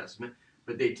practice the Old Testament,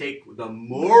 but they take the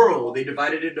moral. They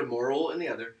divide it into moral and the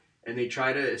other, and they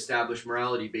try to establish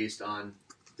morality based on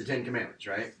the Ten Commandments,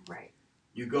 right? Right.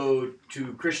 You go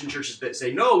to Christian churches that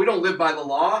say, no, we don't live by the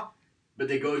law, but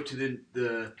they go to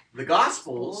the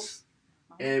Gospels,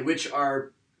 which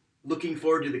are looking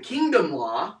forward to the kingdom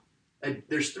law.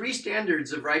 There's 3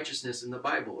 standards of righteousness in the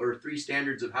Bible, or 3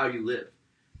 standards of how you live.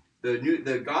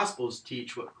 The Gospels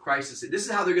teach what Christ has said. This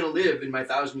is how they're going to live in my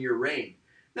 1,000-year reign.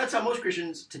 That's how most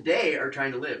Christians today are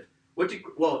trying to live.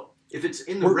 If it's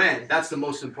in the red, that's the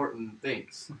most important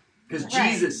things. Because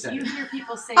Jesus said You it. hear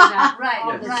people say that Right,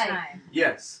 all yes. the right. time.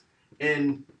 Yes.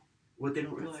 And what they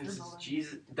don't realize is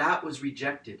Jesus, that was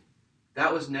rejected.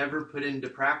 That was never put into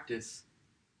practice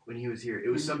when he was here. It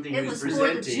was something It he was was for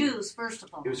the presenting. Jews, first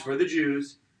of all. It was for the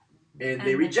Jews, and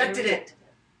they rejected it.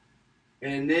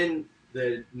 And then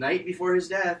the night before his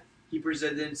death, he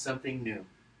presented something new.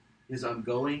 I'm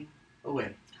going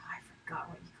away. I forgot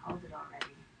what you called it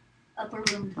already. Upper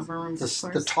room.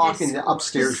 The talk in the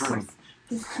upstairs room.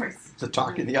 Discourse. The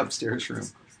talk in the upstairs room.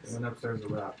 They went upstairs to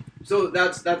rap. So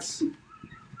that's,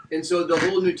 and so the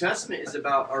whole New Testament is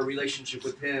about our relationship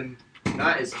with him,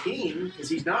 not as king, because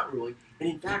he's not ruling. And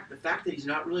in fact, the fact that he's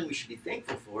not ruling, we should be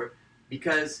thankful for it,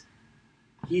 because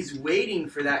he's waiting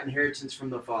for that inheritance from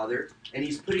the Father, and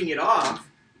he's putting it off,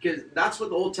 because that's what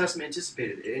the Old Testament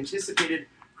anticipated. It anticipated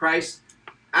Christ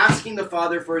asking the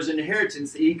Father for his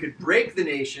inheritance, that he could break the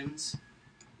nations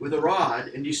with a rod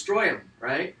and destroy them,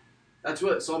 right? That's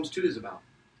what Psalms 2 is about.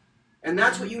 And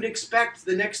that's what you would expect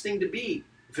the next thing to be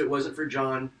if it wasn't for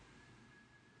John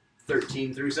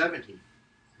 13 through 17.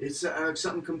 It's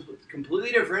something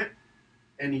completely different,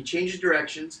 and he changes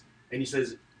directions, and he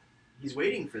says he's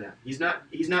waiting for that. He's not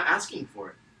asking for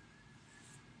it.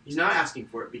 He's not asking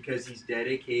for it because he's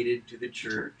dedicated to the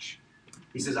church.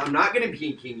 He says, I'm not going to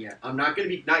be king yet.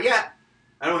 Not yet.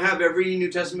 I don't have every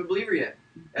New Testament believer yet.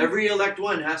 Every elect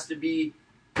one has to become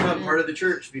part of the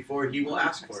church before he will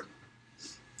ask for it.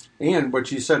 And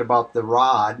what you said about the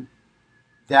rod,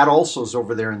 that also is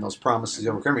over there in those promises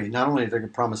of overcoming. Not only did he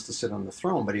promise to sit on the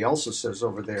throne, but he also says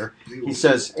over there, he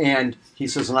says, and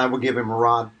I will give him a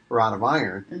rod of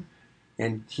iron,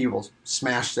 and he will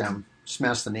smash the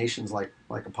nations like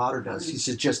a potter does. He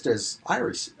says, just as I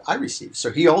receive.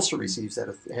 So he also receives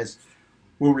that,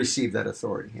 will receive that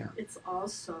authority. Yeah. It's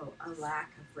also a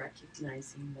lack of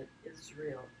recognizing that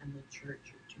Israel and the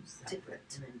church are two separate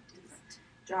entities.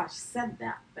 Josh said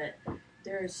that, but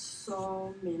there's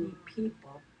so many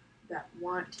people that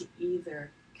want to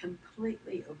either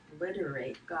completely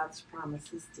obliterate God's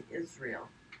promises to Israel.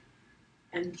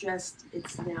 And just,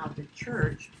 it's now the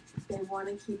church. They want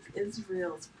to keep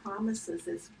Israel's promises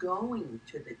as going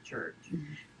to the church. Mhm.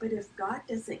 But if God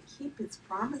doesn't keep his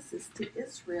promises to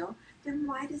Israel, then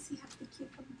why does he have to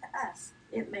keep them to us?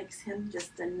 It makes him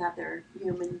just another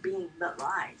human being that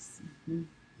lies. Mhm.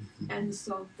 And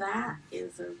so that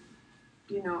is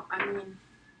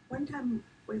one time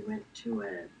we went to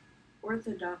a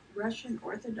Russian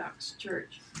Orthodox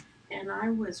church, and I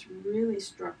was really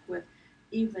struck with,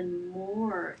 even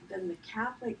more than the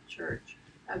Catholic Church,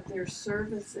 of their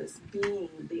services being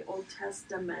the Old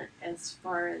Testament, as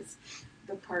far as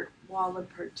the wall of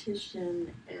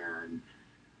partition, and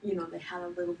they had a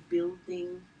little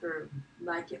building for,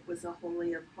 like, it was a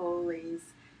Holy of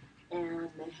Holies, and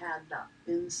they had the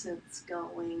incense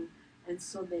going, and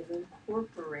so they've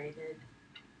incorporated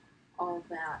all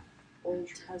that Old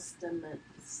Testament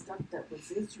stuff that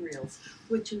was Israel's,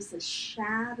 which is a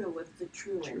shadow of the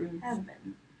true in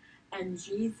heaven. And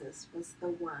Jesus was the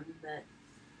one that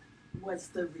was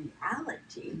the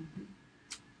reality. Mhm.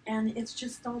 And it's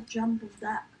just all jumbled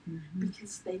up Mhm.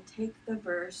 because they take the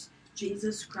verse,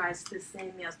 Jesus Christ the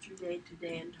same yesterday,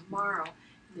 today, and tomorrow,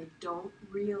 and they don't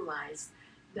realize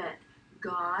that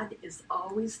God is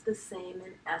always the same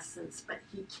in essence, but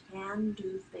he can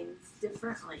do things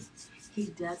differently. He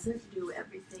doesn't do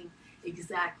everything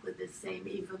exactly the same,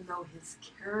 even though his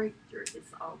character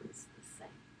is always the same.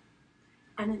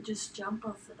 And it just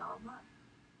jumbles it all up.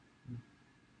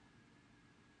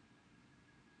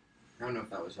 I don't know if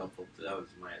that was helpful.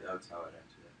 That's how I'd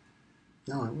answer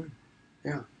that. No, I would.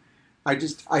 Yeah.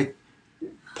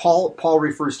 Paul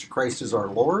refers to Christ as our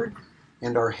Lord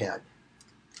and our head.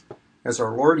 As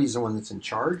our Lord, he's the one that's in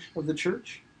charge of the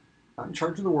church. Not in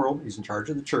charge of the world, he's in charge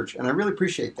of the church. And I really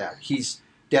appreciate that. He's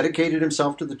dedicated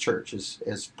himself to the church,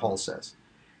 as Paul says.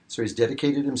 So he's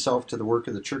dedicated himself to the work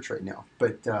of the church right now.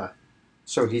 But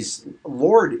so he's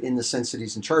Lord in the sense that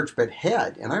he's in charge, but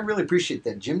head. And I really appreciate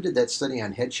that. Jim did that study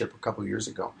on headship a couple of years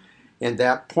ago. And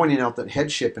that pointing out that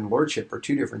headship and lordship are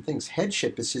two different things.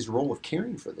 Headship is his role of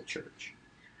caring for the church.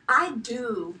 I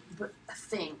do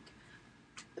think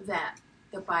that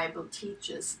the Bible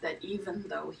teaches that even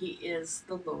though he is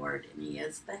the Lord and he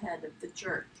is the head of the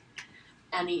church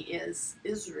and he is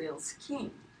Israel's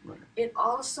king, Right. it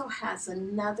also has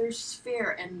another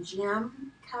sphere, and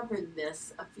Jim covered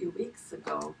this a few weeks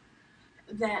ago,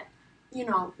 that,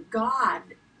 God,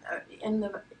 in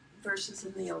the verses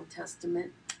in the Old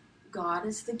Testament, God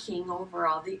is the king over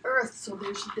all the earth. So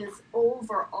there's this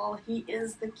overall, he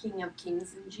is the King of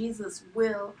Kings, and Jesus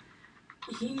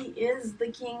he is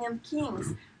the King of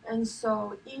Kings. And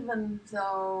so even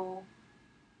though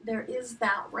there is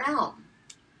that realm,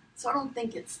 so I don't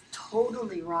think it's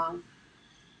totally wrong.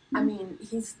 I mean,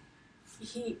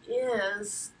 he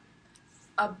is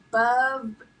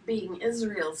above being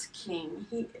Israel's king.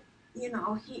 He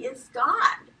is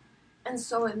God. And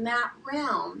so in that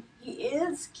realm, he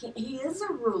is king, he is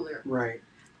a ruler. Right.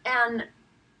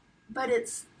 But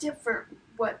it's different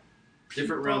what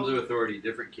Different people- realms of authority,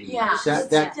 different kingdoms. Yeah,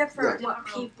 That- it's different yeah. what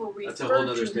people refer That's a whole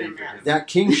nother to stage him for as. him. That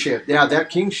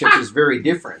kingship is very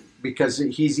different, because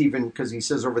he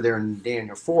says over there in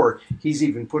Daniel 4, he's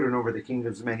even putting over the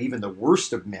kingdoms of men, even the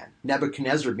worst of men,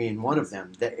 Nebuchadnezzar being one of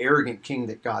them, the arrogant king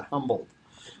that God humbled.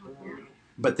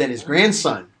 But then his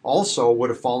grandson also would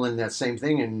have fallen in that same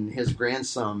thing, and his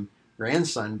grandson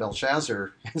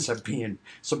Belshazzar ends up being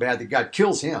so bad that God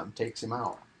kills him, takes him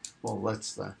out. Well,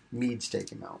 lets the Medes take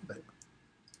him out. But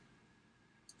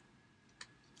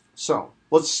so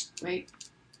let's Wait.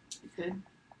 You could.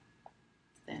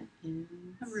 That is.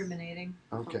 I'm ruminating.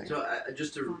 okay. So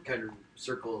just to kind of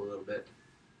circle a little bit,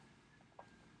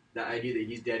 the idea that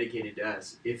he's dedicated to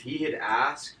us. If he had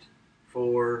asked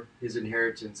for his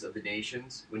inheritance of the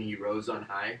nations when he rose on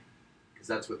high, because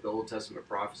that's what the Old Testament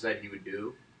prophesied he would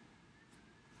do,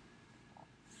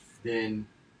 then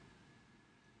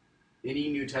any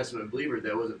New Testament believer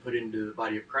that wasn't put into the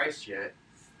body of Christ yet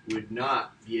would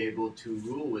not be able to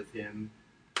rule with him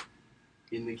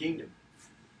in the kingdom.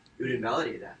 It would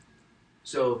invalidate that.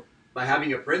 So by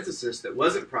having a parenthesis that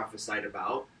wasn't prophesied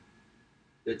about,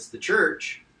 that's the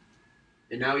church,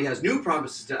 and now he has new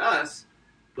promises to us,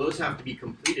 those have to be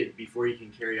completed before he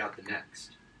can carry out the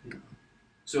next.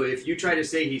 So if you try to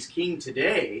say he's king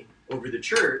today over the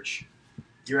church,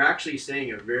 you're actually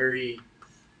saying a very...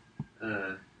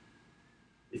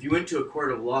 if you went to a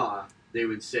court of law, they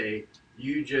would say,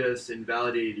 you just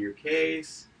invalidated your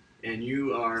case, and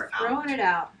you are out. Throwing it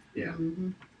out. Yeah.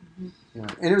 Mm-hmm. Yeah.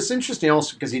 And it was interesting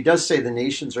also because he does say the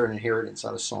nations are an inheritance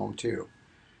out of Psalm 2.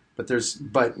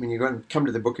 But when you come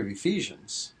to the book of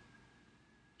Ephesians,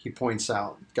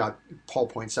 Paul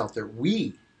points out that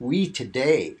we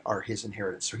today are his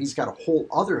inheritance. So he's got a whole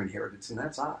other inheritance, and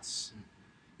that's us.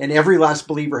 And every last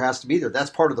believer has to be there. That's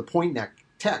part of the point in that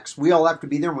text. We all have to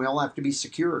be there, and we all have to be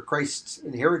secure. Christ's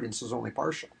inheritance is only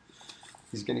partial.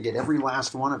 He's going to get every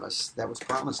last one of us. That was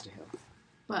promised to him.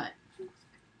 But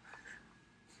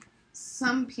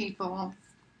some people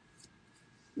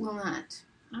will not,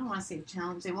 I don't want to say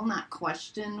challenge, they will not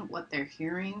question what they're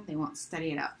hearing. They won't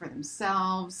study it out for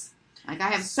themselves. Like I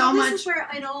have so much. This is where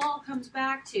it all comes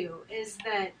back to, is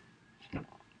that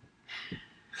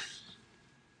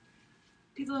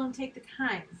people don't take the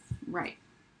time. Right.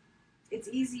 It's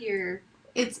easier.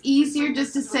 It's easier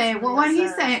just to say, well, what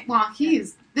he's saying, well,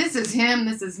 this is him,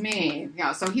 this is me.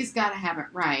 So he's got to have it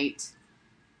right.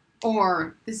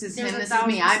 Or this is There's him, a this is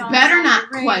me. thousand I better songs not on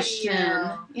the radio.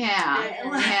 question. Yeah.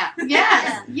 Yeah.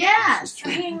 Yes. Yes.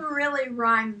 King really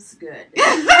rhymes good.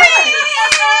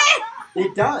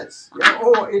 It does. Yeah,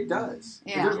 oh, it does.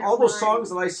 Yeah. There's all those songs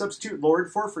that I substitute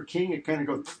Lord for King. It kind of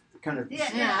goes,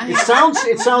 Yeah.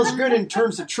 It sounds good in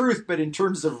terms of truth, but in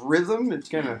terms of rhythm, it's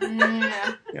kind of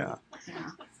Yeah.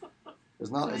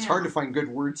 It's hard to find good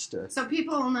words to. So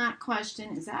people will not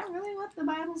question, is that really what the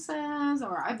Bible says?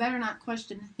 Or I better not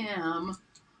question him.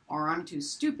 Or I'm too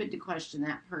stupid to question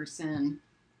that person.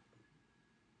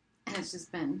 And it's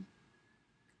just been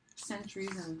centuries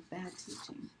of bad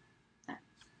teaching.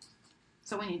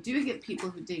 So when you do get people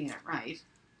who dig it right,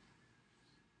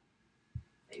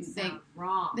 They sound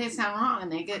wrong. they sound wrong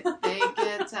and they get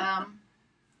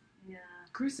Yeah.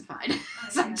 crucified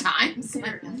sometimes.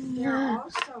 They're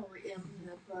also in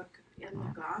the book, in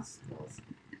the Gospels,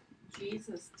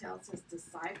 Jesus tells his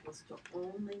disciples to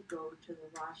only go to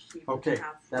the lost sheep. Okay, of the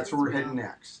house of that's where we're Israel. heading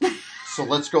next. So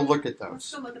let's go look at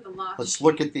Let's those. go look at the lost. Let's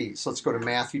look at these. Let's go to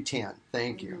Matthew 10.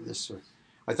 Thank you.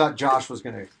 I thought Josh was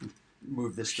going to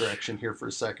move this direction here for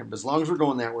a second, but as long as we're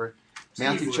going that way,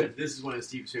 Matthew. This is one of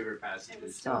Steve's favorite It was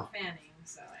passages. still Fanning,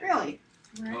 so. Really?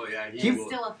 Oh yeah, He- will.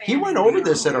 Still a fan. He went over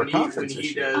this at our When conference he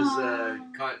this year. does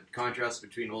contrast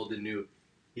between old and new,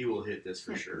 he will hit this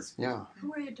for sure. Yeah.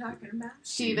 Who are you talking about?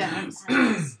 Steve Adams.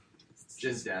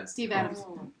 Jen's dad. Steve Adams.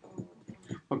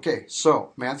 Okay,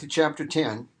 so Matthew chapter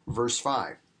 10, verse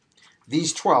 5.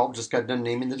 These 12, just got done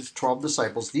naming the 12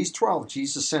 disciples, these 12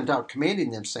 Jesus sent out,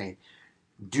 commanding them, saying,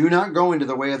 do not go into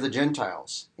the way of the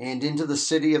Gentiles, and into the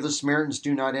city of the Samaritans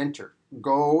do not enter.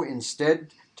 Go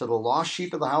instead to the lost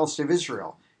sheep of the house of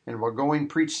Israel, and while going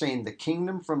preach, saying, the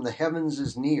kingdom from the heavens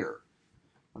is near.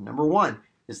 Well, number one,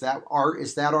 is that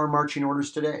our marching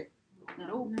orders today?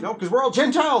 No. No, because we're all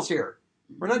Gentiles here.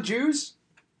 We're not Jews.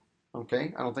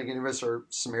 Okay, I don't think any of us are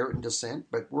Samaritan descent,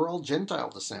 but we're all Gentile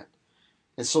descent.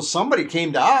 And so somebody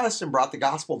came to us and brought the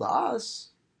gospel to us.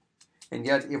 And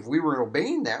yet, if we were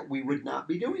obeying that, we would not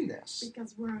be doing this.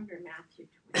 Because we're under Matthew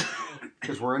 28.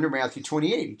 Because we're under Matthew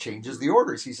 28. He changes the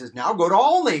orders. He says, now go to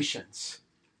all nations.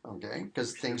 Okay,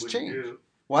 because things change.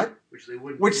 What? Which they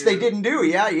wouldn't. Which they didn't do.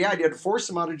 Yeah, he had to force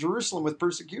them out of Jerusalem with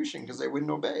persecution because they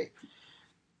wouldn't obey.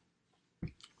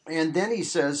 And then he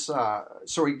says,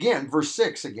 so again, verse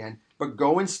 6 again, but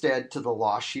go instead to the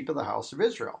lost sheep of the house of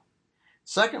Israel.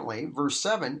 Secondly, verse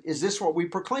 7, is this what we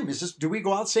proclaim? Do we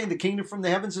go out saying the kingdom from the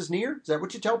heavens is near? Is that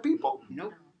what you tell people?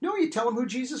 Nope. No, you tell them who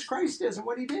Jesus Christ is and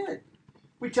what he did.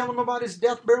 We tell them about his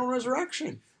death, burial, and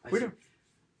resurrection. We don't.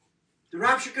 The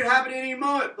rapture could happen at any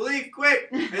moment. Believe quick.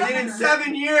 And then in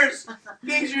 7 years,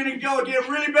 things are going to get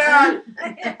really bad.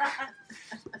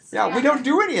 Yeah, we don't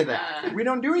do any of that. We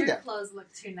don't do any Your of that. clothes look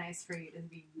too nice for you to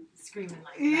be screaming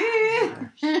like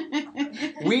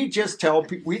that. We just tell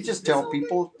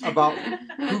people about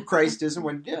who Christ is and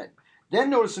what he did. Then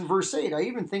notice in verse 8, I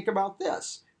even think about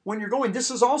this. When you're going, this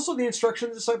is also the instruction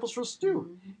the disciples were supposed to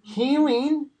do.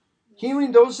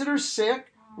 Healing those that are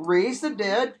sick, raise the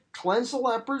dead, cleanse the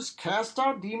lepers, cast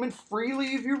out demons, freely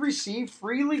if you receive,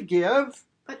 freely give.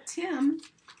 But Tim,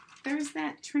 there's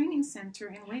that training center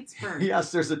in Waitsburg.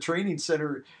 Yes, there's a training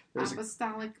center. There's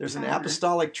an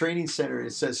apostolic training center.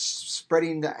 It says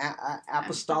spreading the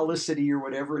apostolicity or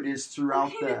whatever it is throughout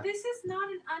Okay, but this is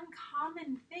not an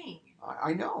uncommon thing.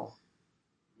 I know.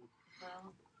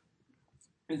 Well,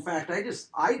 In fact,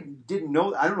 I didn't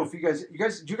know. I don't know if you guys,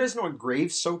 do you guys know what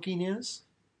grave soaking is?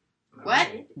 What?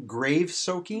 Grave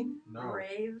soaking? No.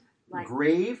 Grave, like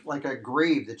Grave, like a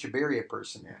grave that you bury a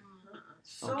person in.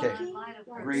 Okay. soaking,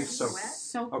 Like Grave soak.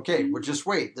 sweat. Okay, well, just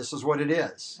wait. This is what it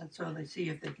is. That's how they see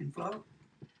if they can float.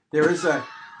 There is a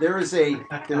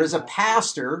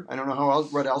pastor. I don't know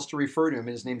what else to refer to him.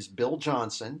 His name is Bill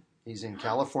Johnson. He's in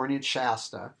California at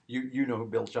Shasta. You know who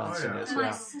Bill Johnson yeah. is. My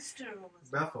Yeah. sister was.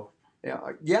 Bethel.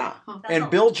 Yeah. Huh. And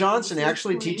Bill Johnson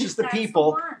actually teaches the That's the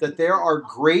people one. that there are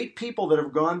great people that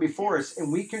have gone before us,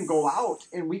 and we can go out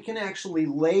and we can actually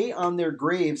lay on their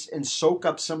graves and soak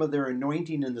up some of their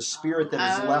anointing and the spirit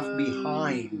that is left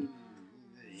behind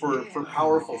for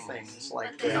powerful things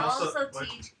like But they that. also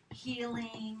teach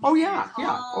healing. Oh yeah, and yeah.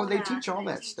 all Oh, they that. teach all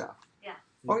They that teach- stuff. Yeah.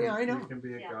 Oh, yeah, I know. You can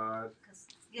be a Yeah. god.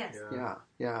 Yes, Yeah.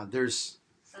 Yeah. There's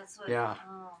that's what. Yeah.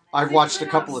 Oh, man. I've They watched put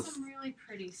a couple out of some really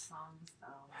pretty songs though.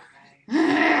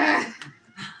 Okay.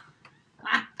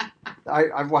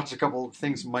 I've watched a couple of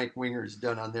things Mike Winger's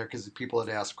done on there because people had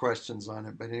asked questions on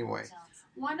it. But anyway,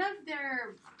 One of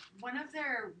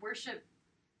their worship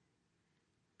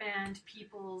band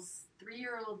people's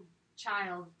 3-year-old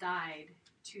child died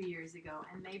 2 years ago,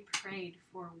 and they prayed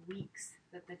for weeks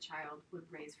that the child would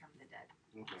raise from the dead.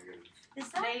 Oh my goodness. Is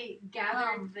that They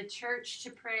gathered the church to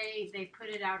pray. They put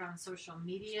it out on social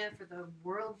media for the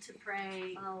world to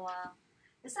pray. Oh wow.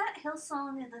 Is that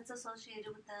Hillsong that's associated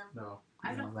with them? No.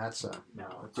 I don't that's a No.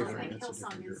 know. It's I different. think It's a Hillsong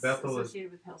different is group. Bethel is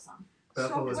associated with Hillsong.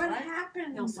 Bethel is. what What?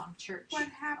 happened? Hillsong Church. What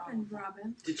happened,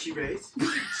 Robin? Did she raise?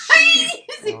 Oh.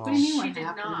 What do you mean, what She did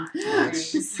happened? not.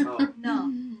 That's- Oh,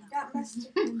 No. That must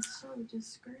have been so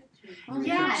discouraging Oh,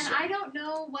 Yeah, and I don't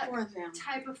know what for them.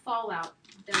 type of fallout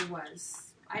there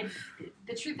was.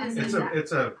 The truth is, It's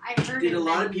that a I heard did it a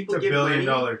lot of then. people it's a give money?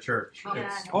 billion-dollar church. Oh,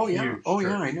 It's Oh yeah. huge Oh yeah.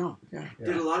 church. I know. Yeah.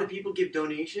 Did a lot of people give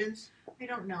donations? I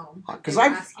don't know. Because They were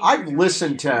I've asking for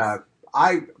listened donations.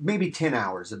 to maybe 10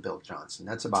 hours of Bill Johnson.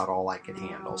 That's about all I can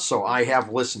handle. So I have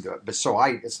listened to it, but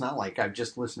it's not like I've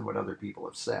just listened to what other people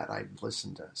have said. I've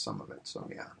listened to some of it. So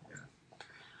yeah.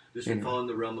 This Anyway. would fall in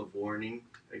the realm of warning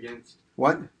against.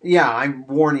 What? Yeah, I'm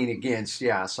warning against.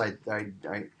 Yes,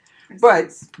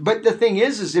 But the thing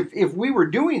is if we were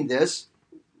doing this,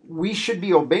 we should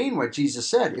be obeying what Jesus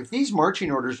said. If these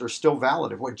marching orders are still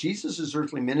valid, if what Jesus'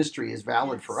 earthly ministry is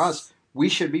valid for us, we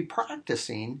should be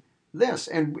practicing this.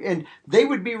 And they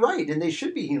would be right, and they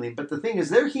should be healing. But the thing is,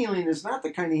 their healing is not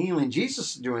the kind of healing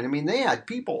Jesus is doing. I mean, they had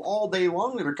people all day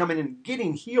long that are coming in and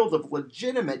getting healed of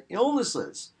legitimate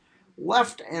illnesses,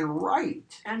 left and right.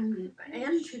 And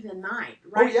into the night, Oh,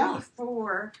 right yeah.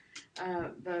 before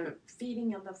the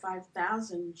feeding of the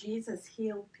 5,000, Jesus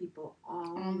healed people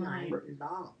all night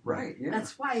long. Right, yeah.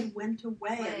 That's why he went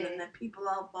away, and then the people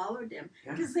all followed him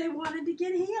Yeah. because they wanted to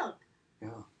get healed. Yeah.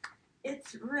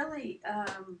 It's really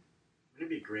Wouldn't it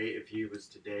be great if he was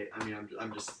today? I mean,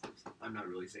 I'm not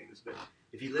really saying this, but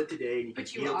if he lived today and he could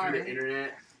But you heal are. through the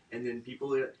internet, and then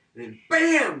people, and then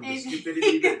bam, the And-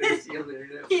 stupidity that they see on the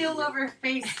internet. Heal over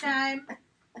FaceTime.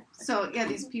 So, yeah,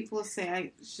 these people say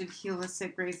I should heal the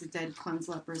sick, raise the dead, cleanse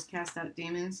lepers, cast out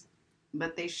demons,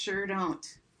 but they sure don't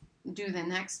do the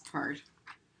next part.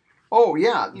 Oh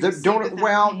yeah, You the, receive don't. without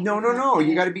Well, paying, no. without You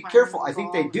paying, got to be requires careful. I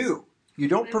think they gold. do. You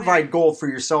don't Wait, provide wait. gold for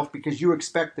yourself because you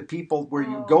expect the people where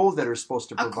you Oh. go that are supposed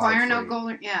to provide Acquire for no you.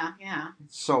 gold. Yeah.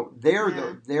 So they're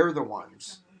Yeah. they're the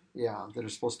ones, that are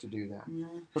supposed to do that. Yeah.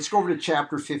 Let's go over to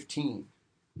chapter 15.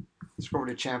 Let's go over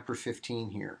to chapter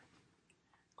 15 here.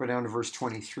 Go down to verse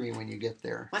 23 when you get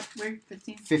there. What? Where?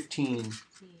 15? 15.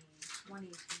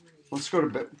 23. Let's go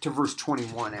to verse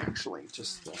 21 actually.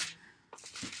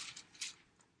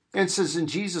 And it says, and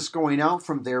Jesus going out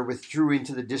from there withdrew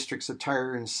into the districts of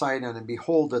Tyre and Sidon, and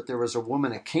behold, that there was a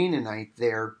woman, a Canaanite,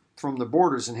 there from the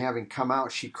borders, and having come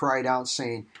out, she cried out,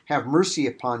 saying, have mercy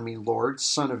upon me, Lord,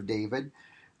 son of David.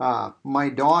 My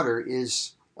daughter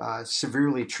is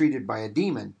severely treated by a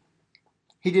demon.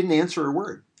 He didn't answer a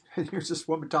word. And here's this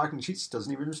woman talking, Jesus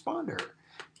doesn't even respond to her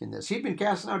in this. He'd been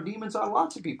casting out demons out of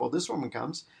lots of people. This woman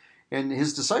comes. And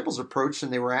his disciples approached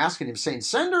and they were asking him, saying,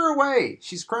 send her away.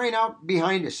 She's crying out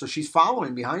behind us. So she's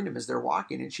following behind him as they're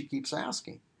walking, and she keeps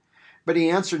asking. But he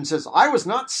answered and says, I was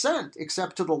not sent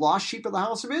except to the lost sheep of the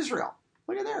house of Israel.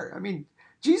 Look at there. I mean,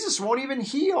 Jesus won't even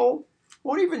heal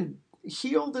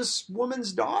this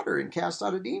woman's daughter and cast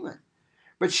out a demon.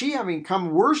 But she, having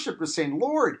come worship, was saying,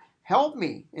 Lord, help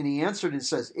me. And he answered and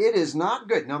says, it is not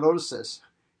good. Now notice this.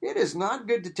 It is not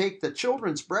good to take the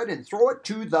children's bread and throw it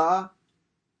to the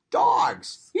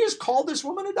dogs. He just called this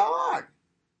woman a dog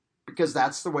because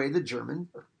that's the way the Jews.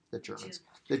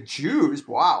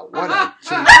 Wow, what a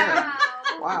change there.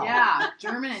 Wow. Yeah,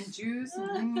 German and Jews.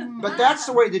 But that's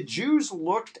the way the Jews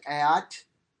looked at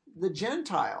the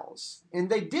Gentiles. And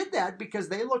they did that because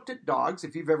they looked at dogs.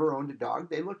 If you've ever owned a dog,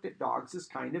 they looked at dogs as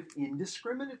kind of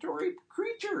indiscriminatory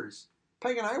creatures.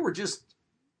 Peg and I were just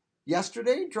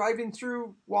yesterday driving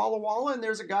through Walla Walla, and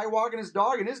there's a guy walking his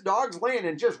dog, and his dog's laying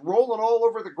and just rolling all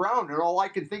over the ground, and all I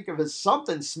can think of is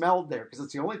something smelled there, because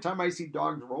it's the only time I see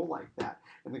dogs roll like that.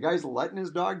 And the guy's letting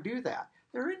his dog do that.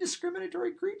 They're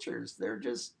indiscriminatory creatures. They're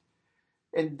just,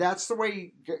 And that's the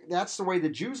way the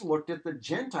Jews looked at the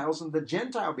Gentiles, and the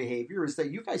Gentile behavior is that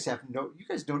you guys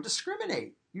don't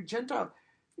discriminate. You Gentile,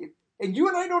 and you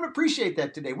and I don't appreciate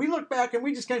that today. We look back and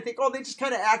we just kind of think, oh, they just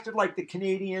kind of acted like the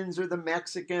Canadians or the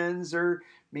Mexicans or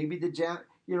maybe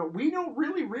we don't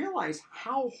really realize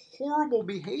how horrible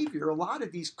behavior a lot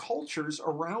of these cultures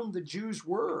around the Jews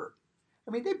were.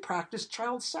 I mean, they practiced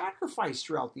child sacrifice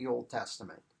throughout the Old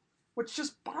Testament, which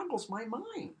just boggles my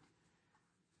mind.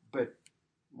 But,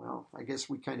 well, I guess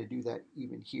we kind of do that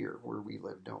even here where we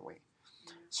live, don't we?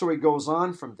 So he goes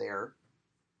on from there,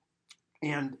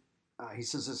 and he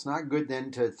says, it's not good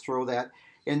then to throw that.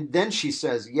 And then she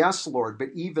says, yes, Lord, but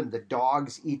even the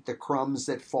dogs eat the crumbs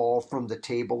that fall from the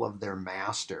table of their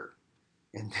master.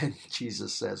 And then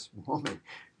Jesus says, woman,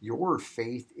 your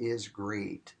faith is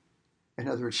great. In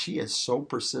other words, she is so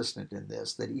persistent in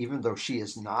this that even though she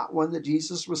is not one that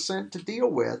Jesus was sent to deal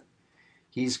with,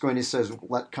 he's going to say,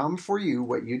 let come for you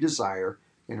what you desire,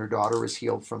 and her daughter is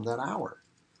healed from that hour.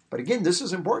 But again, this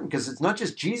is important because it's not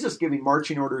just Jesus giving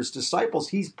marching orders to disciples.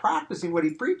 He's practicing what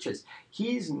he preaches.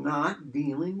 He's not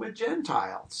dealing with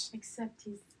Gentiles. Except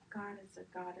God is a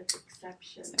God of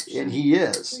exception. And he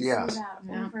is, We yes. see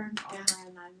that over and over,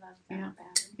 and I love that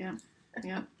about him.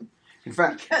 Yeah. In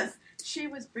fact, Because she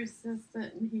was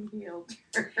persistent and he healed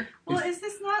her. Well, is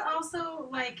this not also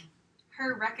like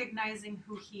her recognizing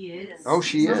who he is? oh,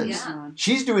 she is. Yeah.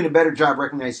 She's doing a better job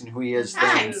recognizing who he is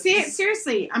Hey, than...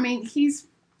 seriously. I mean, he's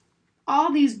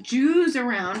all these Jews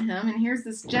around him, and here's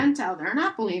this Gentile. They're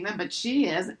not believing, but she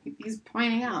is. He's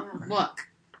pointing out, look.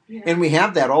 Yeah. And we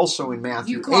have that also in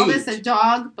Matthew 8. You call this a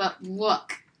dog, but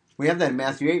look. We have that in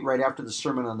Matthew 8 right after the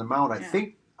Sermon on the Mount. I Yeah.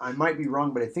 think, I might be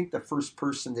wrong, but I think the first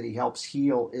person that he helps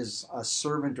heal is a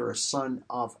servant or a son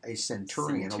of a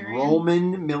centurion. A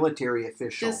Roman military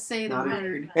official. Just say the Not a-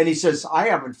 word. And he says, I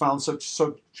haven't found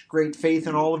such great faith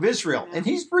in all of Israel. Yeah. And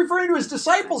he's referring to his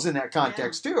disciples in that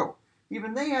context too.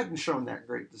 Even they hadn't shown that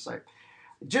great disciple.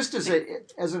 Just as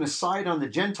an aside on the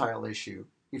Gentile issue,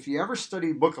 if you ever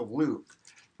study the book of Luke,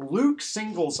 Luke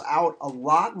singles out a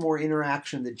lot more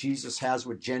interaction that Jesus has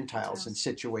with Gentiles in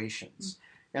situations.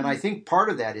 And I think part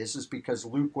of that is because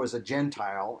Luke was a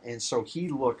Gentile, and so he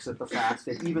looks at the fact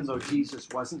that even though Jesus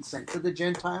wasn't sent to the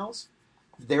Gentiles,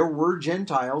 there were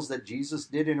Gentiles that Jesus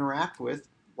did interact with,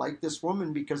 like this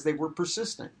woman, because they were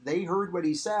persistent. They heard what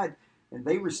he said, and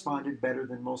they responded better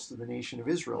than most of the nation of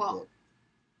Israel Well,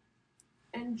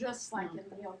 did. And just like in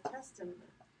the Old Testament,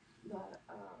 the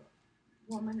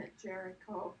woman at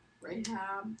Jericho,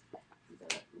 Rahab,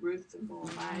 the Ruth the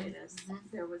Moabitess,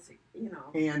 there was,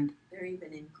 And they're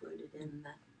even included in the.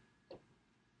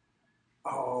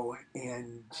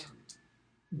 and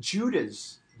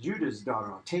Judah's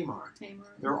daughter, Tamar.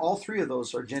 They're all three of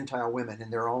those are Gentile women,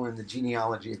 and they're all in the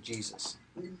genealogy of Jesus.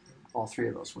 All three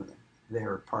of those women.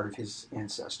 They're part of his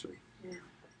ancestry. Yeah.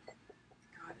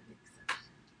 God of exception.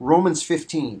 Romans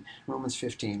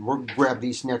 15. We'll grab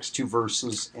these next two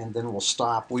verses, and then we'll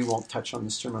stop. We won't touch on the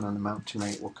Sermon on the Mount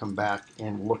tonight. We'll come back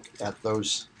and look at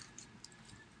those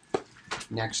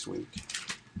next week.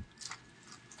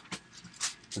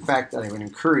 In fact, I would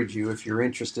encourage you, if you're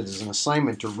interested as an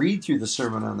assignment, to read through the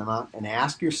Sermon on the Mount and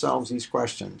ask yourselves these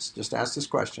questions. Just ask this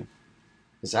question.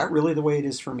 Is that really the way it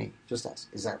is for me? Just ask.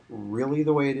 Is that really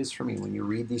the way it is for me when you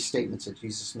read these statements that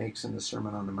Jesus makes in the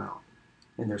Sermon on the Mount?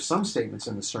 And there's some statements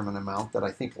in the Sermon on the Mount that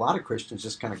I think a lot of Christians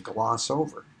just kind of gloss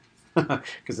over.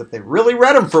 Because if they really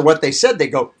read them for what they said, they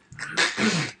go...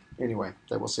 Anyway,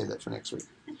 I will say that for next week.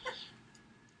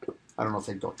 I don't know if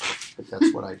they'd go, but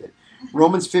that's what I did.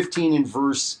 Romans 15 in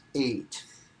verse 8.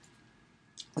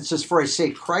 It says, for I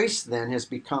say, Christ then has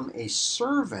become a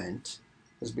servant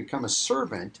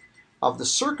of the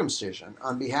circumcision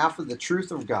on behalf of the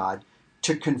truth of God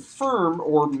to confirm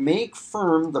or make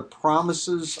firm the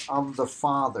promises of the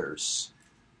fathers.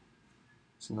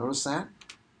 So notice that?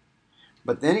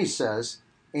 But then he says,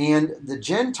 and the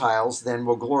Gentiles then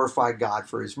will glorify God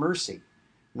for his mercy.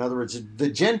 In other words, the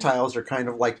Gentiles are kind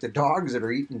of like the dogs that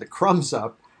are eating the crumbs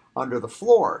up under the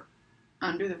floor.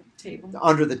 Under the table.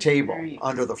 Under the table. Right.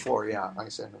 Under the floor, yeah. I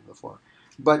said under the floor.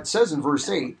 But it says in verse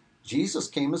 8, Jesus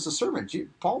came as a servant.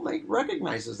 Paul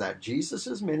recognizes that.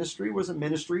 Jesus' ministry was a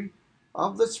ministry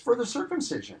for the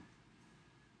circumcision.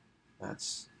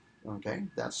 That's okay.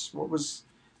 That's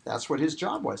what his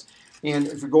job was. And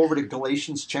if we go over to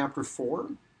Galatians chapter 4.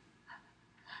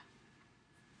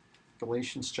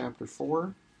 Galatians chapter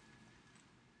 4.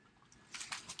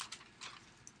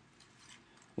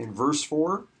 In verse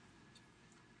 4.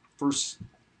 Verse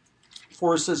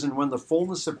 4 says, and when the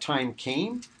fullness of time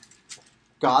came,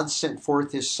 God sent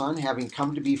forth his Son, having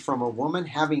come to be from a woman,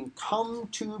 having come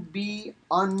to be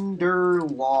under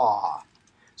law.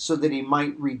 so that he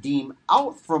might redeem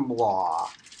out from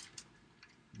law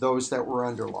those that were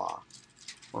under law.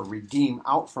 Or redeem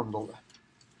out from the...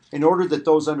 In order that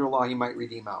those under law he might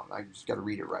redeem out. I just got to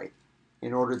read it right.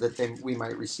 In order that then we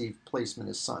might receive placement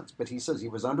as sons. But he says he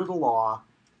was under the law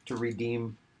to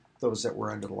redeem those that were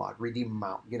under the law. Redeem them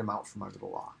out. Get them out from under the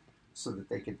law. So that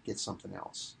they could get something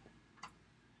else.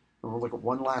 And we'll look at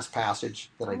one last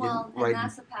passage that I didn't write. And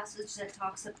that's the passage that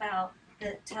talks about,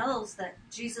 that tells that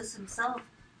Jesus himself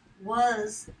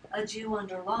was a Jew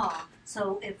under law.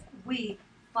 So if we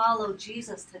follow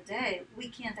Jesus today, we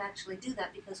can't actually do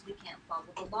that because we can't follow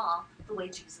the law the way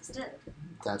Jesus did.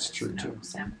 That's true too.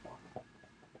 Temple.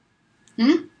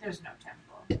 Hmm? There's no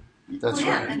temple. That's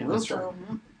Well, right. yeah, and That's so,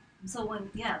 right. So when,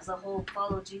 the whole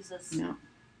follow Jesus Yeah.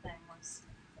 thing was...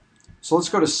 So let's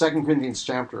go to 2 Corinthians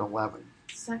chapter 11.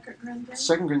 2 Corinthians.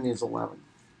 2 Corinthians 11.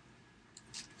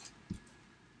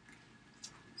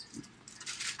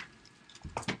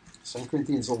 Second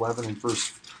Corinthians 11 and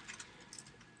verse.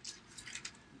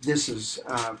 This is.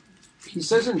 He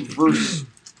says in verse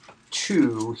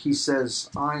 2. He says,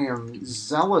 "I am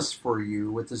zealous for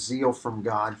you with the zeal from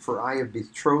God, for I have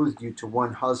betrothed you to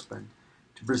one husband,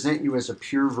 to present you as a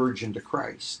pure virgin to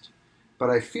Christ. But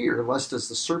I fear, lest as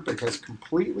the serpent has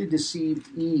completely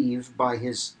deceived Eve by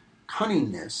his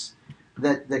cunningness,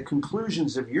 that the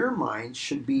conclusions of your mind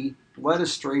should be led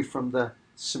astray from the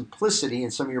simplicity,"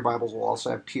 and some of your Bibles will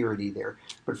also have purity there,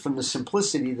 but from the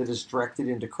simplicity that is directed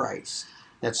into Christ.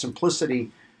 That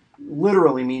simplicity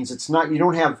literally means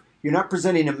you're not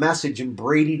presenting a message and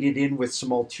braiding it in with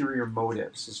some ulterior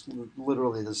motives. It's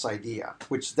literally this idea,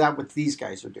 which that what these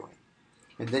guys are doing.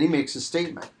 And then he makes a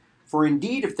statement. "For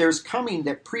indeed, if there's coming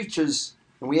that preaches,"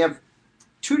 and we have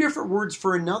two different words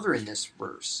for another in this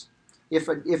verse.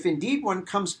 If indeed one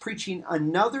comes preaching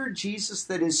another Jesus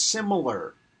that is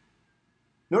similar.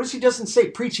 Notice he doesn't say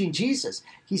preaching Jesus.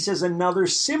 He says another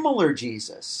similar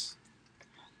Jesus.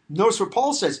 Notice what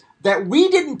Paul says, that we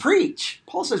didn't preach.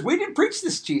 Paul says we didn't preach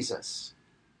this Jesus.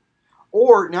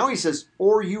 Or, now he says,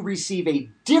 or you receive a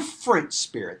different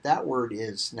spirit. That word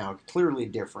is now clearly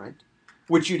different,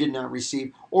 which you did not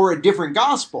receive. Or a different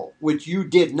gospel, which you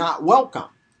did not welcome.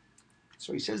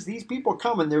 So he says these people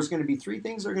come and there's going to be three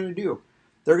things they're going to do.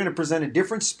 They're going to present a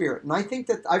different spirit. And I think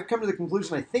that I've come to the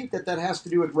conclusion, I think that has to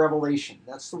do with revelation.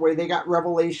 That's the way they got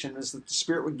revelation, is that the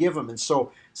Spirit would give them. And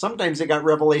so sometimes they got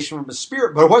revelation from the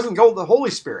Spirit, but it wasn't the Holy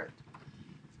Spirit.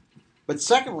 But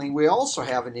secondly, we also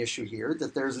have an issue here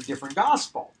that there's a different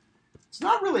gospel. It's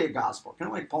not really a gospel.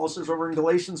 Kind of like Paul says over in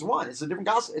Galatians 1. It's a different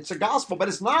gospel. It's a gospel, but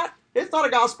it's not a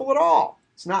gospel at all.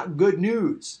 It's not good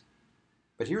news.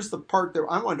 But here's the part that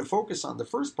I wanted to focus on, the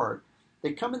first part.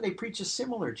 They come and they preach a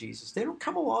similar Jesus. They don't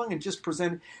come along and just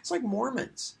present, it's like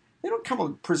Mormons. They don't come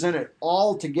and present it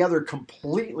all together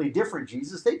completely different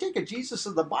Jesus. They take a Jesus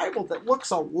of the Bible that looks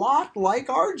a lot like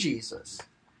our Jesus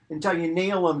until you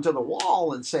nail him to the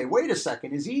wall and say, wait a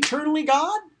second, is he eternally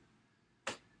God?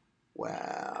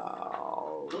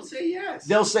 Well, They'll say yes.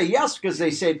 They'll say yes because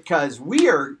they said, because we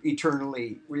are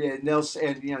eternally, and they'll say,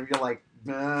 and you're like,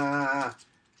 nah.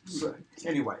 So,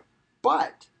 anyway,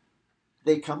 but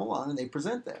they come along and they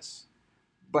present this.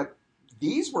 But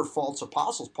these were false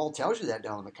apostles. Paul tells you that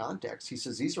down in the context. He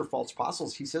says these are false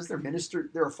apostles. He says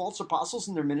they're false apostles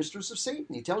and they're ministers of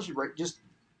Satan. He tells you, right, just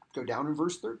go down in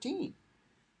verse 13.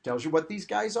 Tells you what these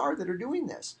guys are that are doing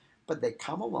this. But they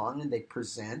come along and they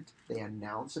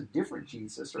announce a different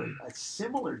Jesus or a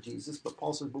similar Jesus, but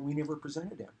Paul says, but we never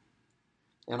presented him.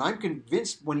 And I'm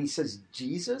convinced when he says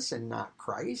Jesus and not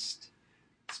Christ,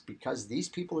 it's because these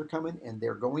people are coming and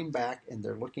they're going back and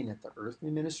they're looking at the earthly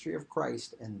ministry of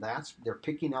Christ, and they're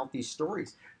picking out these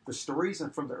stories. The stories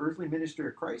from the earthly ministry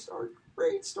of Christ are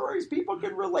great stories. People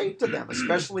can relate to them,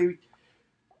 especially.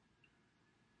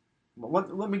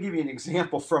 Let me give you an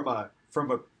example from a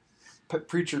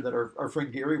preacher that our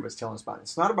friend Gary was telling us about.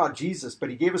 It's not about Jesus, but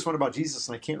he gave us one about Jesus,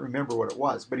 and I can't remember what it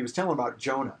was. But he was telling about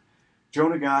Jonah.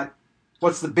 Jonah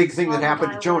what's the big thing that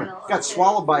happened to Jonah? Got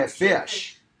swallowed by a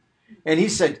fish. And he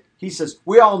says,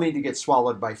 we all need to get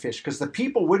swallowed by fish, because the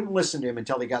people wouldn't listen to him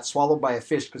until he got swallowed by a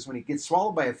fish, because when he gets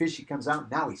swallowed by a fish, he comes out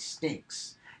and now he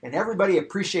stinks. And everybody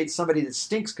appreciates somebody that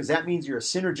stinks because that means you're a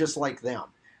sinner just like them.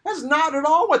 That's not at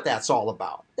all what that's all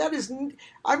about. That is,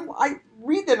 I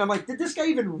read that and I'm like, did this guy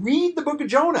even read the book of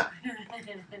Jonah?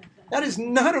 That is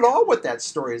not at all what that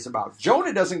story is about. Jonah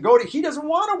he doesn't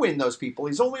want to win those people.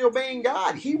 He's only obeying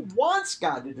God. He wants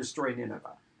God to destroy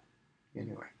Nineveh.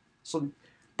 Anyway,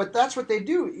 but that's what they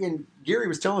do. And Gary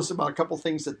was telling us about a couple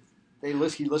things that he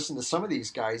listened to some of these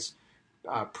guys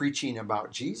preaching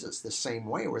about Jesus the same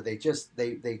way, where they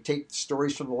take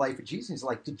stories from the life of Jesus. He's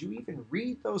like, did you even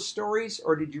read those stories,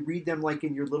 or did you read them like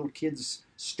in your little kid's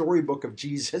storybook of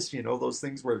Jesus? You know, those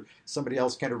things where somebody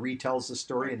else kind of retells the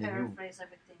story and then you paraphrase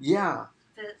everything. yeah.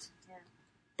 Fit. Yeah.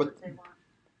 But What they want.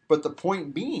 but the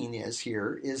point being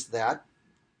is that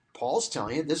Paul's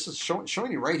telling you, this is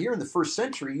showing you right here in the first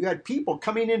century, you had people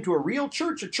coming into a real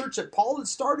church, a church that Paul had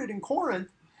started in Corinth,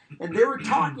 and they were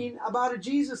talking about a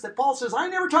Jesus that Paul says, I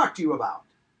never talked to you about.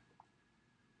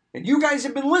 And you guys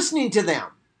have been listening to them.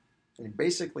 And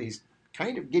basically he's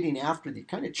kind of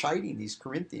kind of chiding these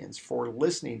Corinthians for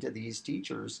listening to these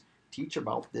teachers teach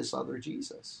about this other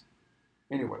Jesus.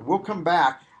 Anyway, we'll come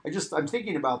back. I'm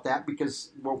thinking about that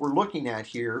because what we're looking at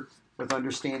here with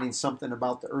understanding something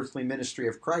about the earthly ministry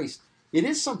of Christ, it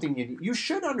is something you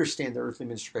should understand the earthly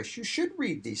ministry of Christ. You should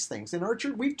read these things. In our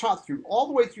church, we've taught through all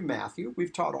the way through Matthew.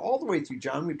 We've taught all the way through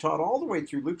John. We've taught all the way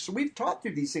through Luke. So we've taught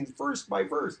through these things verse by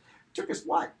verse. It took us,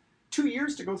 2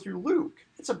 years to go through Luke.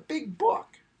 It's a big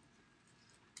book.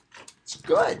 It's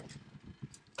good.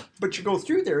 But you go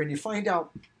through there and you find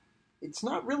out it's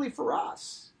not really for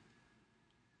us.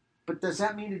 But does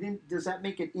that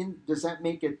make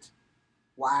it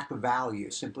lack of value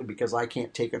simply because I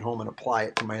can't take it home and apply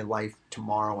it to my life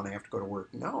tomorrow when I have to go to work?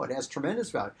 No, it has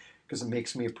tremendous value because it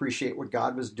makes me appreciate what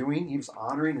God was doing. He was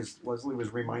honoring, as Leslie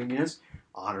was reminding us,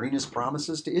 honoring his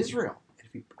promises to Israel. And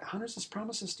if he honors his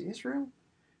promises to Israel,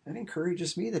 that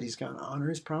encourages me that he's going to honor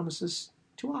his promises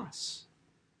to us.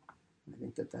 I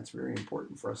think that's very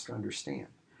important for us to understand.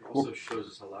 It also shows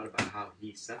us a lot about how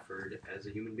he suffered as a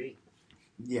human being.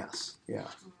 Yes, yeah.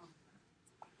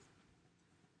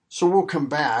 So we'll come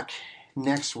back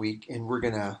next week, and we're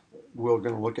gonna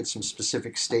look at some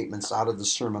specific statements out of the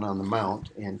Sermon on the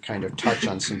Mount and kind of touch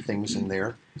on some things in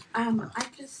there. I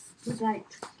just would like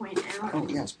to point out. Oh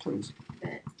yes, please.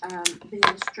 That the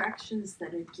instructions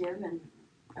that are given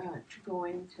to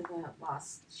going to the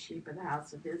lost sheep of the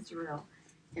house of Israel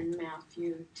in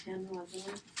Matthew 10, wasn't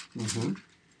it?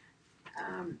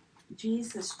 Mm-hmm.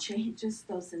 Jesus changes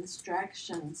those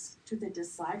instructions to the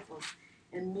disciples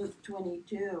in Luke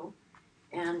 22,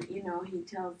 and he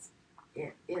tells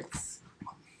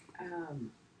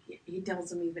he tells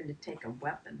them even to take a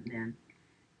weapon then,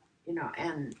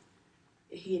 and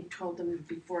he had told them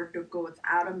before to go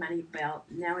without a money belt.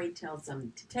 Now he tells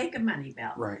them to take a money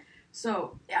belt. Right.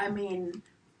 So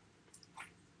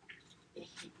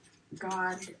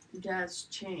God does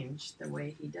change the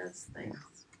way he does things.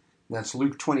 That's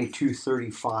Luke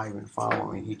 22:35 and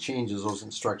following. He changes those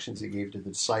instructions he gave to the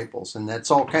disciples. And that's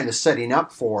all kind of setting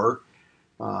up for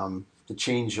the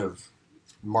change of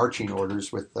marching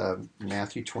orders with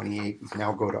Matthew 28,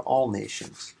 now go to all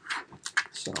nations.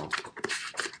 So,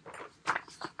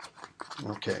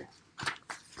 okay.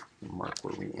 Mark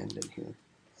where we ended here.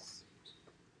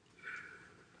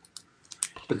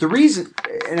 But the reason,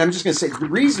 and I'm just going to say, the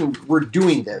reason we're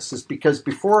doing this is because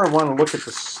before I want to look at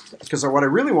this, because what I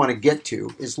really want to get to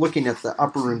is looking at the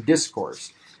upper room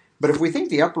discourse. But if we think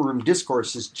the upper room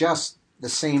discourse is just the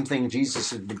same thing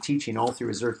Jesus has been teaching all through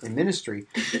his earthly ministry,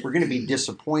 we're going to be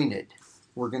disappointed.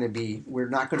 We're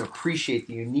not going to appreciate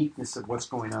the uniqueness of what's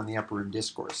going on in the upper room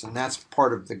discourse. And that's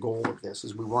part of the goal of this,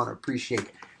 is we want to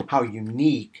appreciate how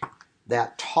unique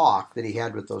that talk that he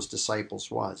had with those disciples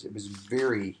was. It was a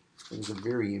very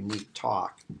unique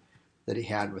talk that he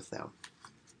had with them.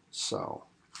 So,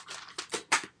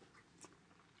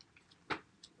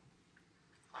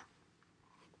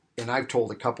 and I've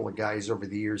told a couple of guys over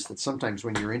the years that sometimes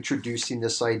when you're introducing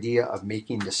this idea of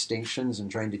making distinctions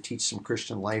and trying to teach some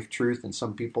Christian life truth, and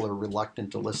some people are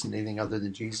reluctant to listen to anything other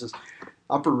than Jesus,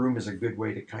 upper room is a good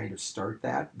way to kind of start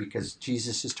that, because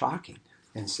Jesus is talking,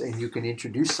 and you can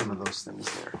introduce some of those things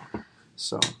there.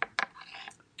 So,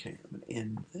 okay, I'm going to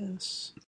end this.